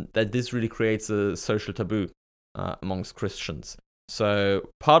 that this really creates a social taboo amongst Christians. So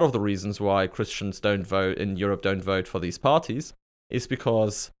part of the reasons why Christians in Europe don't vote for these parties is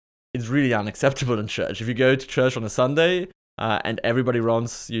because it's really unacceptable in church. If you go to church on a Sunday, and everybody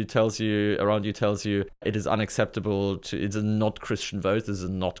around you tells you it is unacceptable it's a not Christian vote, this is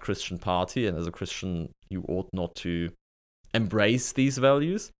a not Christian party, and as a Christian you ought not to embrace these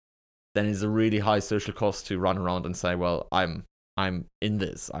values, then it's a really high social cost to run around and say, well, I'm in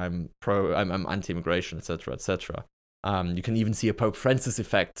this, I'm anti-immigration, etc., etc. You can even see a Pope Francis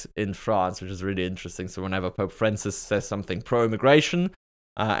effect in France, which is really interesting. So whenever Pope Francis says something pro-immigration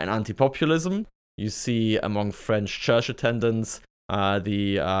and anti-populism, you see among French church attendants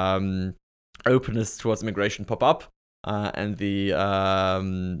the openness towards immigration pop up, and the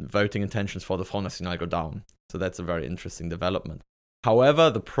voting intentions for the Front National go down. So that's a very interesting development. However,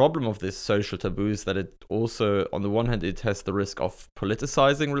 the problem of this social taboo is that it also, on the one hand, it has the risk of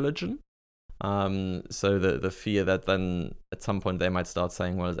politicizing religion. So the fear that then at some point they might start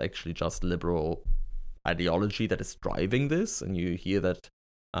saying, well, it's actually just liberal ideology that is driving this, and you hear that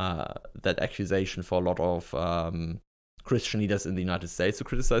accusation for a lot of Christian leaders in the United States who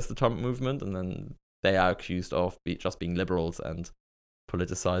criticize the Trump movement, and then they are accused of just being liberals and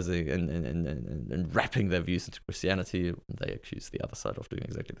politicizing and wrapping their views into Christianity. They accuse the other side of doing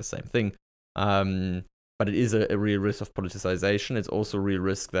exactly the same thing. But it is a real risk of politicization. It's also a real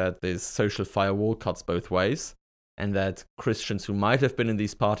risk that this social firewall cuts both ways, and that Christians who might have been in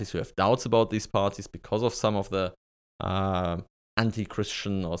these parties, who have doubts about these parties because of some of the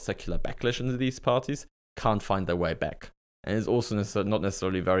anti-Christian or secular backlash into these parties, can't find their way back. And it's also not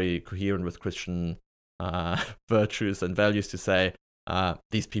necessarily very coherent with Christian virtues and values to say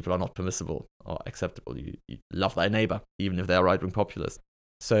these people are not permissible or acceptable. You love thy neighbor, even if they're right-wing populists.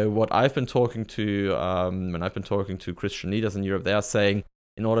 So what I've been talking to, when I've been talking to Christian leaders in Europe, they are saying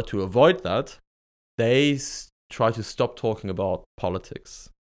in order to avoid that, they try to stop talking about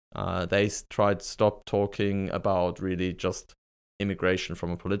politics. They try to stop talking about really just immigration from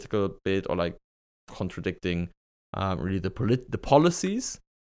a political bit, or like contradicting really the policies,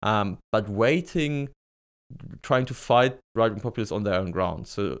 but trying to fight right-wing populists on their own ground.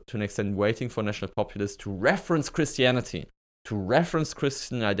 So to an extent, waiting for national populists to reference Christianity, to reference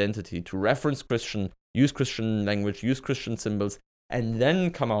Christian identity, to reference use Christian language, use Christian symbols, and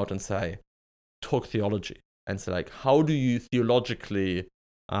then come out and say, talk theology, and say, like, how do you theologically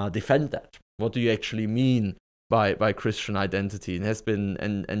defend that? What do you actually mean by Christian identity? And has been,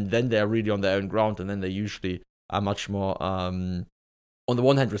 and then they're really on their own ground, and then they usually are much more on the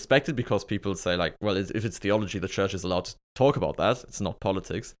one hand respected, because people say, like, well, if it's theology, the church is allowed to talk about that. It's not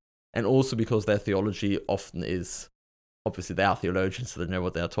politics. And also because their theology often is, obviously they are theologians, so they know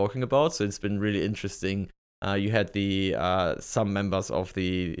what they are talking about. So it's been really interesting. You had some members of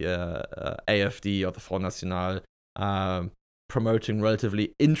the AFD or the Front National promoting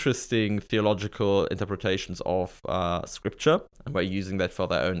relatively interesting theological interpretations of scripture, and were using that for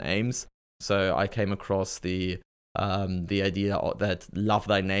their own aims. So I came across the idea that love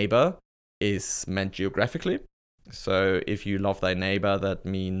thy neighbor is meant geographically. So if you love thy neighbor, that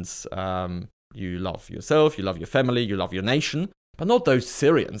means you love yourself, you love your family, you love your nation, but not those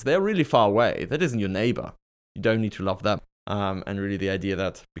Syrians. They're really far away. That isn't your neighbor. You don't need to love them. And really the idea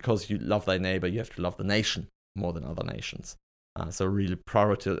that because you love thy neighbor, you have to love the nation more than other nations. So really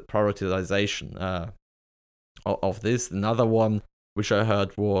prioritization of this. Another one which I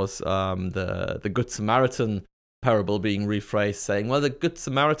heard was the Good Samaritan parable being rephrased, saying, well, the Good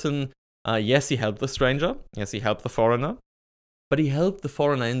Samaritan, yes, he helped the stranger, yes, he helped the foreigner, but he helped the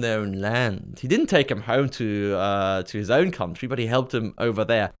foreigner in their own land. He didn't take him home to his own country, but he helped him over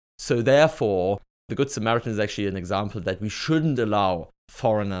there. So therefore, the Good Samaritan is actually an example that we shouldn't allow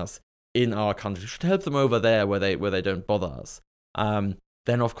foreigners in our country. We should help them over there where they don't bother us.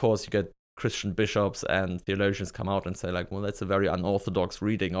 Then, of course, you get Christian bishops and theologians come out and say, like, well, that's a very unorthodox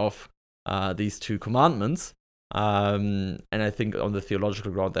reading of these two commandments. And I think on the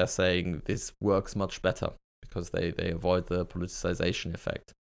theological ground, they're saying this works much better because they avoid the politicization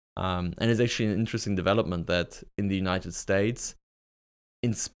effect. And it's actually an interesting development that in the United States,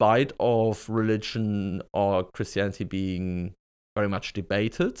 in spite of religion or Christianity being very much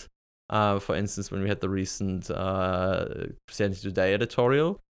debated, for instance, when we had the recent Christianity Today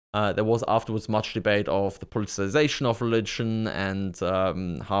editorial, there was afterwards much debate of the politicization of religion and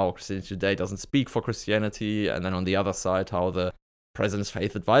how Christianity Today doesn't speak for Christianity, and then on the other side, how the President's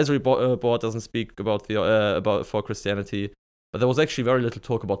Faith Advisory Board doesn't speak about for Christianity. But there was actually very little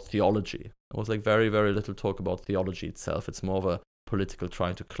talk about theology. There was like very, very little talk about theology itself. It's more of a political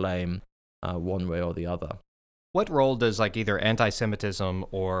trying to claim one way or the other. What role does like either anti-Semitism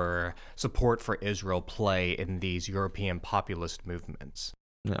or support for Israel play in these European populist movements?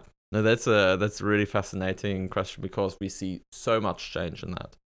 Yeah, no, that's a really fascinating question because we see so much change in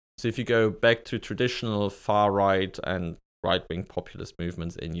that. So if you go back to traditional far right and right-wing populist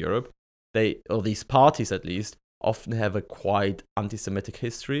movements in Europe, or these parties at least, often have a quite anti-Semitic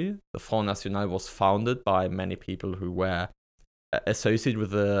history. The Front National was founded by many people who were associated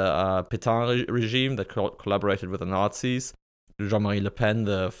with the Pétain regime that collaborated with the Nazis. Jean-Marie Le Pen,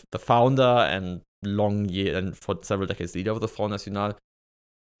 the founder and for several decades leader of the Front National,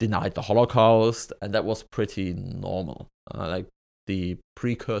 denied the Holocaust, and that was pretty normal. Like the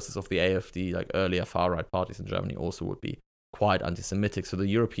precursors of the AfD, like earlier far-right parties in Germany, also would be quite anti-Semitic. So the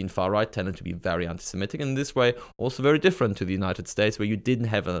European far-right tended to be very anti-Semitic, and in this way also very different to the United States, where you didn't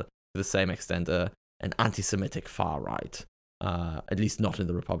have to the same extent an anti-Semitic far-right, at least not in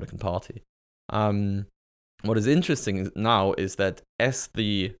the Republican Party. What is interesting now is that as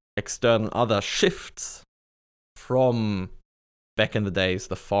the external other shifts from back in the days,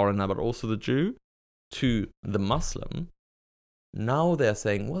 the foreigner, but also the Jew, to the Muslim, now they're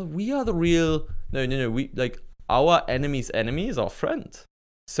saying, well, we are the real, we, like, our enemy's enemy is our friend.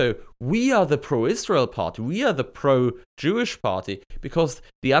 So we are the pro-Israel party, we are the pro-Jewish party, because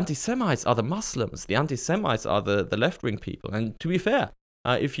the anti-Semites are the Muslims, the anti-Semites are the left-wing people. And to be fair,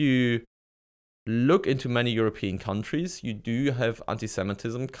 if you look into many European countries, you do have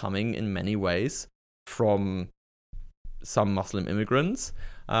anti-Semitism coming in many ways from some Muslim immigrants,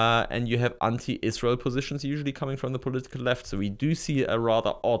 and you have anti-Israel positions usually coming from the political left. So we do see a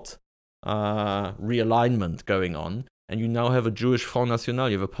rather odd realignment going on, and you now have a Jewish Front National.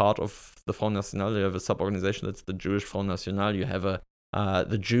 You have a part of the Front National. You have a sub-organization that's the Jewish Front National. You have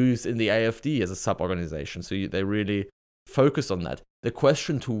the Jews in the AfD as a sub-organization. So they really focus on that. The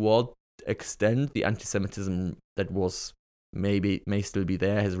question to what extent the anti-Semitism that was may still be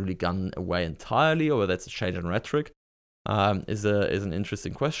there has really gone away entirely, or whether that's a change in rhetoric, is an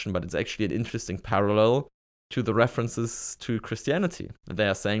interesting question. But it's actually an interesting parallel to the references to Christianity. They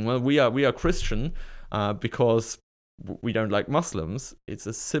are saying, well, we are Christian because we don't like Muslims. It's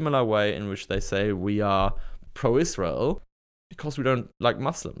a similar way in which they say we are pro-Israel because we don't like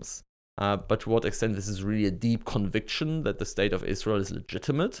Muslims. But to what extent this is really a deep conviction that the state of Israel is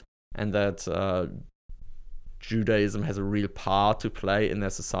legitimate and that Judaism has a real part to play in their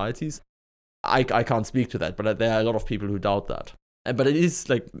societies, I can't speak to that, but there are a lot of people who doubt that. But it is,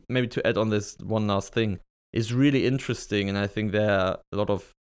 like, maybe to add on this one last thing, is really interesting, and I think there are a lot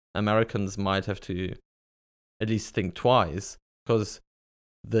of Americans might have to at least think twice, because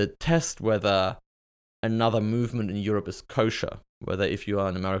the test whether another movement in Europe is kosher, whether if you are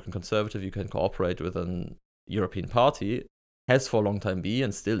an American conservative you can cooperate with an European party, has for a long time been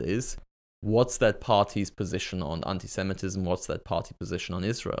and still is, what's that party's position on anti-Semitism, what's that party position on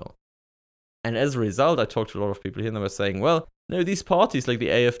Israel? And as a result, I talked to a lot of people here and they were saying, well, no, these parties like the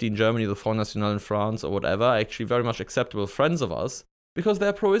AfD in Germany, the Front National in France, or whatever, are actually very much acceptable friends of us because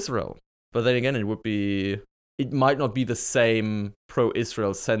they're pro-Israel. But then again, it might not be the same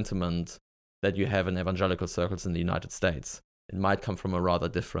pro-Israel sentiment that you have in evangelical circles in the United States. It might come from a rather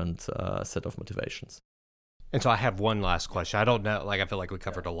different set of motivations. And so I have one last question. I don't know, I feel like we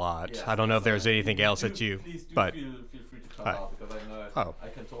covered a lot. Yeah, I don't know if there's anything else that you... Please do but feel free to come out, because I know I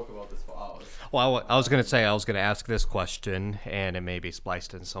can talk about this for hours. Well, I was going to ask this question, and it may be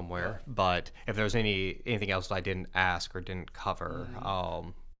spliced in somewhere, but if there's anything else that I didn't ask or didn't cover...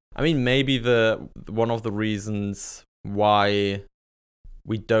 I mean, maybe one of the reasons why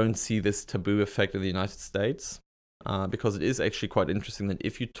we don't see this taboo effect in the United States, because it is actually quite interesting that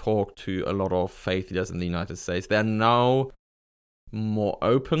if you talk to a lot of faith leaders in the United States, they're now more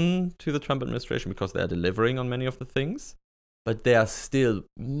open to the Trump administration because they're delivering on many of the things, but they are still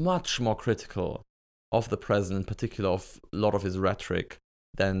much more critical of the president, in particular of a lot of his rhetoric,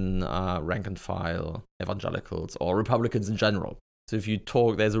 than rank and file evangelicals or Republicans in general. So if you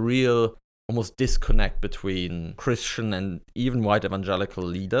talk, there's a real almost disconnect between Christian and even white evangelical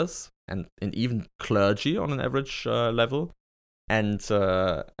leaders and even clergy on an average level and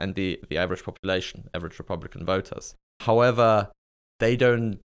the average population, average Republican voters. However, they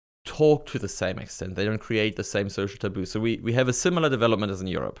don't talk to the same extent. They don't create the same social taboo. So we have a similar development as in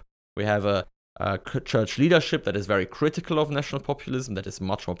Europe. We have a church leadership that is very critical of national populism, that is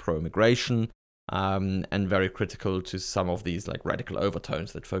much more pro-immigration, and very critical to some of these like radical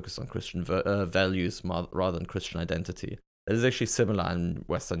overtones that focus on Christian values rather than Christian identity. That is actually similar in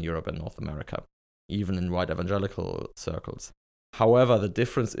Western Europe and North America, even in white evangelical circles. However, the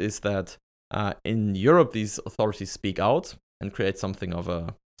difference is that in Europe, these authorities speak out and create something of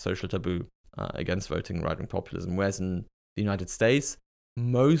a social taboo against voting right-wing populism, whereas in the United States,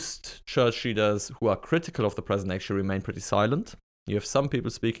 most church leaders who are critical of the president actually remain pretty silent. You have some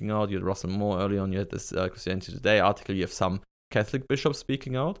people speaking out. You had Russell Moore early on. You had this Christianity Today article. You have some Catholic bishops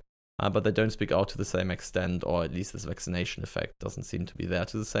speaking out. but they don't speak out to the same extent, or at least this vaccination effect doesn't seem to be there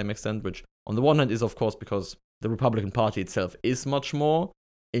to the same extent, which on the one hand is, of course, because the Republican Party itself is much more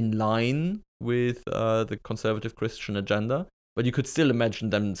in line with the conservative Christian agenda, but you could still imagine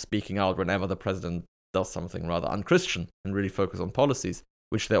them speaking out whenever the president does something rather unchristian and really focus on policies,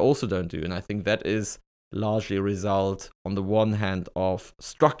 which they also don't do. And I think that is largely a result, on the one hand, of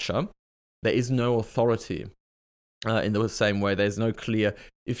structure. There is no authority in the same way. There's no clear,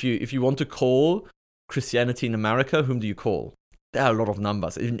 if you want to call Christianity in America, whom do you call? There are a lot of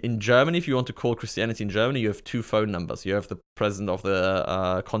numbers. In Germany, if you want to call Christianity in Germany, you have two phone numbers. You have the president of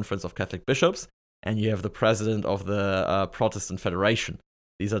the Conference of Catholic Bishops, and you have the president of the Protestant Federation.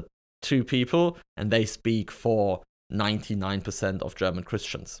 These are two people, and they speak for 99% of German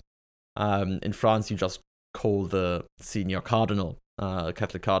Christians. In France, you just call the senior cardinal,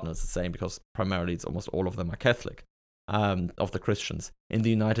 Catholic cardinal. It's the same, because primarily it's almost all of them are Catholic, of the Christians. In the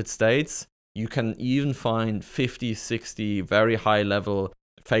United States, you can even find 50, 60 very high-level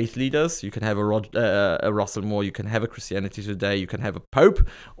faith leaders. You can have a Russell Moore, you can have a Christianity Today, you can have a Pope,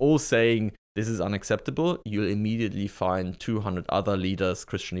 all saying this is unacceptable. You'll immediately find 200 other leaders,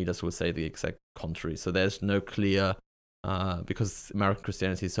 Christian leaders, who will say the exact contrary. So there's no clear, because American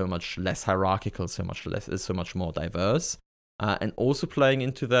Christianity is so much less hierarchical, so much more diverse. And also playing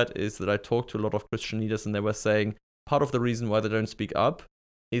into that is that I talked to a lot of Christian leaders, and they were saying part of the reason why they don't speak up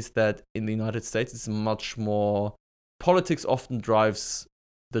is that in the United States, it's much more, politics often drives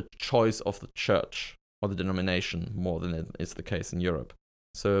the choice of the church or the denomination more than it is the case in Europe.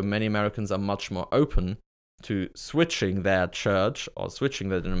 So many Americans are much more open to switching their church or switching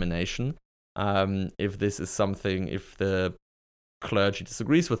their denomination if the clergy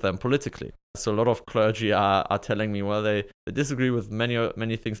disagrees with them politically. So a lot of clergy are telling me, well, they disagree with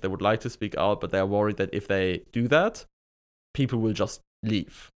many things. They would like to speak out, but they're worried that if they do that, people will just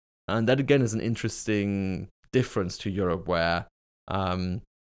leave. And that again is an interesting difference to Europe, where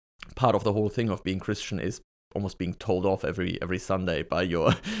part of the whole thing of being Christian is almost being told off every Sunday by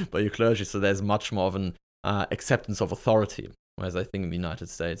your clergy. So there's much more of an acceptance of authority, whereas I think in the United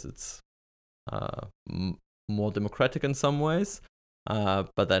States it's more democratic in some ways,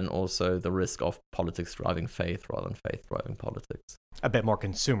 but then also the risk of politics driving faith rather than faith driving politics. A bit more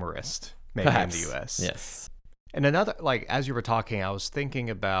consumerist, maybe. Perhaps. In the US. Yes. And another, like, as you were talking, I was thinking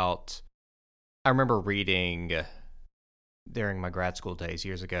about, I remember reading during my grad school days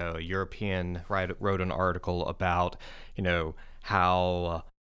years ago, a European wrote an article about, how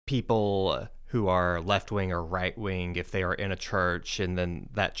people who are left-wing or right-wing, if they are in a church and then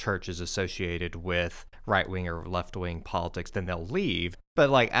that church is associated with right-wing or left-wing politics, then they'll leave. But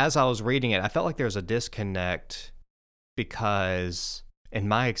like, as I was reading it, I felt like there's a disconnect because, in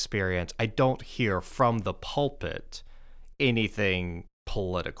my experience, I don't hear from the pulpit anything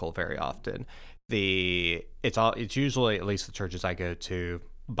political very often. It's usually, at least the churches I go to,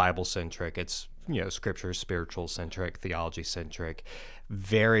 Bible centric. It's scripture, spiritual centric, theology centric.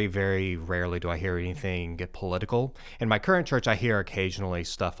 Very, very rarely do I hear anything political. In my current church, I hear occasionally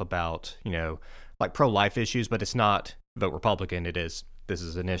stuff about like pro-life issues, but it's not vote Republican. It is, this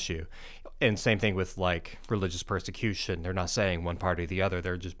is an issue. And same thing with like religious persecution. They're not saying one party or the other.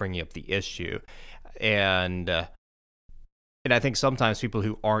 They're just bringing up the issue. And I think sometimes people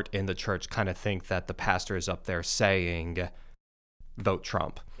who aren't in the church kind of think that the pastor is up there saying, vote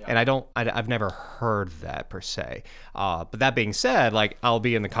Trump. Yeah. And I've never heard that per se. But that being said, like, I'll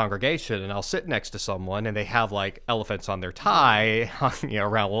be in the congregation and I'll sit next to someone and they have like elephants on their tie,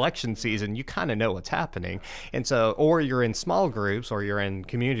 around election season. You kind of know what's happening. And so, or you're in small groups or you're in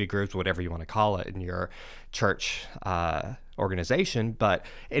community groups, whatever you want to call it, in your church organization. But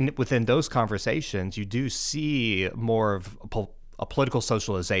within those conversations, you do see more of a political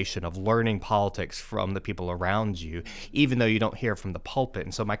socialization of learning politics from the people around you, even though you don't hear from the pulpit.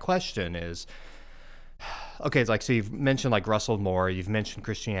 And so my question is, okay, it's like, so you've mentioned like Russell Moore, you've mentioned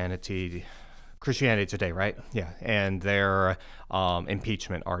Christianity Today, right? Yeah, and their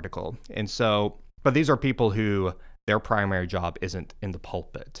impeachment article. And so, but these are people who their primary job isn't in the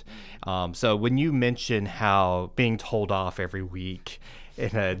pulpit. So when you mention how being told off every week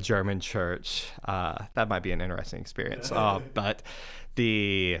in a German church, that might be an interesting experience. But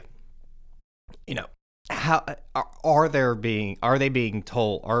how are they being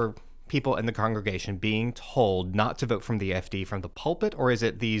told? Are people in the congregation being told not to vote from the FD from the pulpit, or is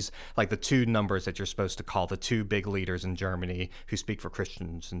it these like the two numbers that you're supposed to call, the two big leaders in Germany who speak for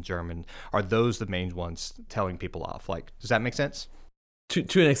Christians in German? Are those the main ones telling people off? Like, does that make sense? To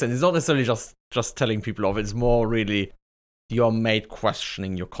an extent, it's not necessarily just telling people off. It's more really you're made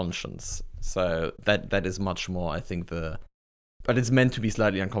questioning your conscience. So that is much more, I think, the but it's meant to be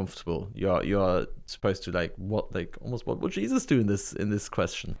slightly uncomfortable. You're supposed to almost what would Jesus do in this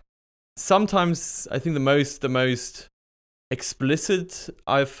question? Sometimes I think the most explicit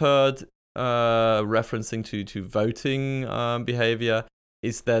I've heard referencing to voting behavior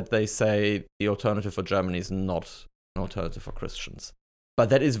is that they say the alternative for Germany is not an alternative for Christians. But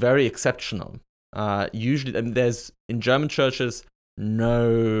that is very exceptional. Usually, and there's in German churches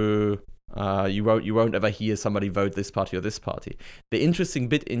no, you won't ever hear somebody vote this party or this party. The interesting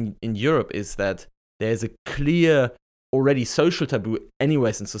bit in Europe is that there's a clear already social taboo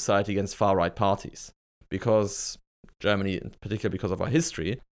anyways in society against far right parties, because Germany, in particular because of our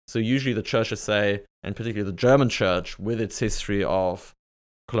history. So usually the churches say, and particularly the German church, with its history of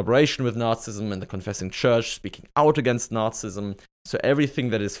collaboration with Nazism and the confessing church speaking out against Nazism, so everything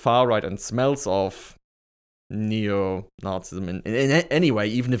that is far right and smells of neo-Nazism in any way,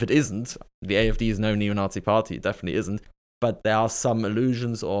 even if it isn't, the AfD is no neo-Nazi party, it definitely isn't, but there are some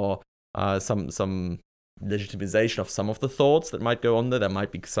allusions or some legitimization of some of the thoughts that might go on there. There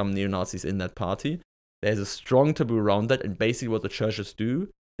might be some neo-Nazis in that party. There's a strong taboo around that, and basically what the churches do,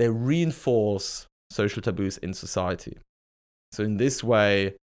 they reinforce social taboos in society. So in this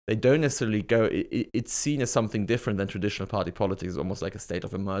way, they don't necessarily go, it's seen as something different than traditional party politics, almost like a state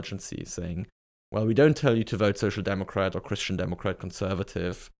of emergency, saying, well, we don't tell you to vote Social Democrat or Christian Democrat,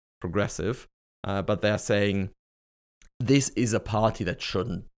 conservative, progressive, but they're saying this is a party that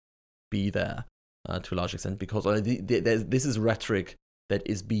shouldn't be there to a large extent, because this is rhetoric that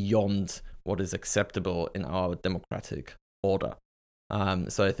is beyond what is acceptable in our democratic order.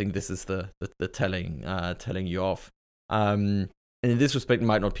 So I think this is the telling you off. And in this respect,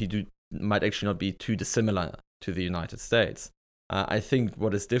 might actually not be too dissimilar to the United States. I think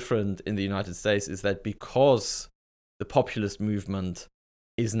what is different in the United States is that because the populist movement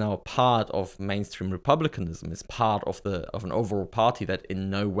is now part of mainstream republicanism, is part of an overall party that in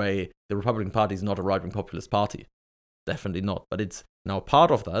no way, the Republican Party is not a right-wing populist party. Definitely not. But it's now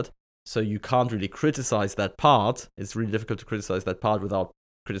part of that, so you can't really criticize that part. It's really difficult to criticize that part without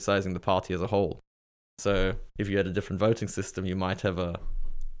criticizing the party as a whole. So if you had a different voting system, you might have a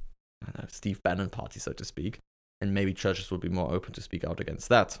Steve Bannon party, so to speak, and maybe churches would be more open to speak out against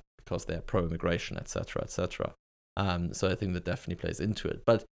that because they're pro-immigration, etc., etc. So I think that definitely plays into it.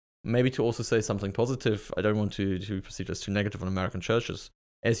 But maybe to also say something positive, I don't want to proceed as too negative on American churches.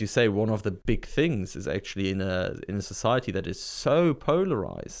 As you say, one of the big things is actually in a society that is so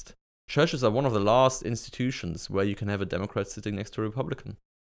polarized. Churches are one of the last institutions where you can have a Democrat sitting next to a Republican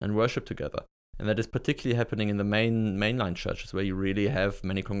and worship together. And that is particularly happening in the mainline churches, where you really have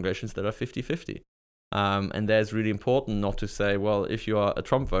many congregations that are 50-50. And there's really important not to say, well, if you are a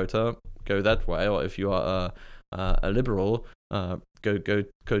Trump voter, go that way, or if you are a liberal, go to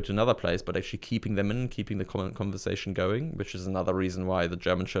another place, but actually keeping them in, keeping the conversation going, which is another reason why the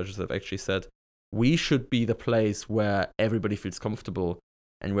German churches have actually said, we should be the place where everybody feels comfortable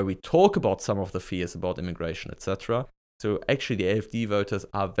and where we talk about some of the fears about immigration, etc. So actually the AfD voters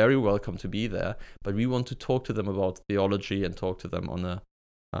are very welcome to be there, but we want to talk to them about theology and talk to them on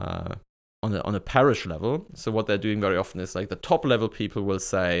a parish level. So what they're doing very often is like the top level people will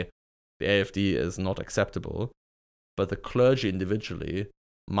say the AfD is not acceptable, but the clergy individually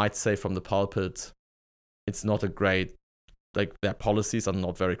might say from the pulpit, it's not a great, like their policies are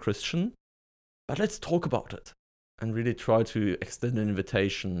not very Christian, but let's talk about it and really try to extend an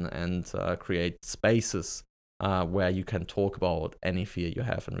invitation and create spaces where you can talk about any fear you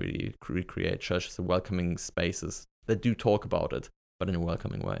have and really recreate churches and welcoming spaces that do talk about it, but in a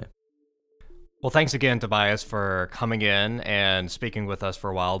welcoming way. Well, thanks again, Tobias, for coming in and speaking with us for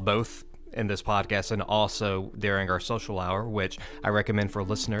a while, both in this podcast and also during our social hour, which I recommend for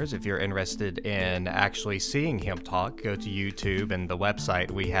listeners. If you're interested in actually seeing him talk, go to YouTube and the website.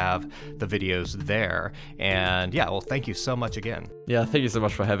 We have the videos there. And yeah, well, thank you so much again. Yeah, thank you so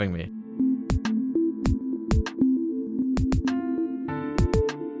much for having me.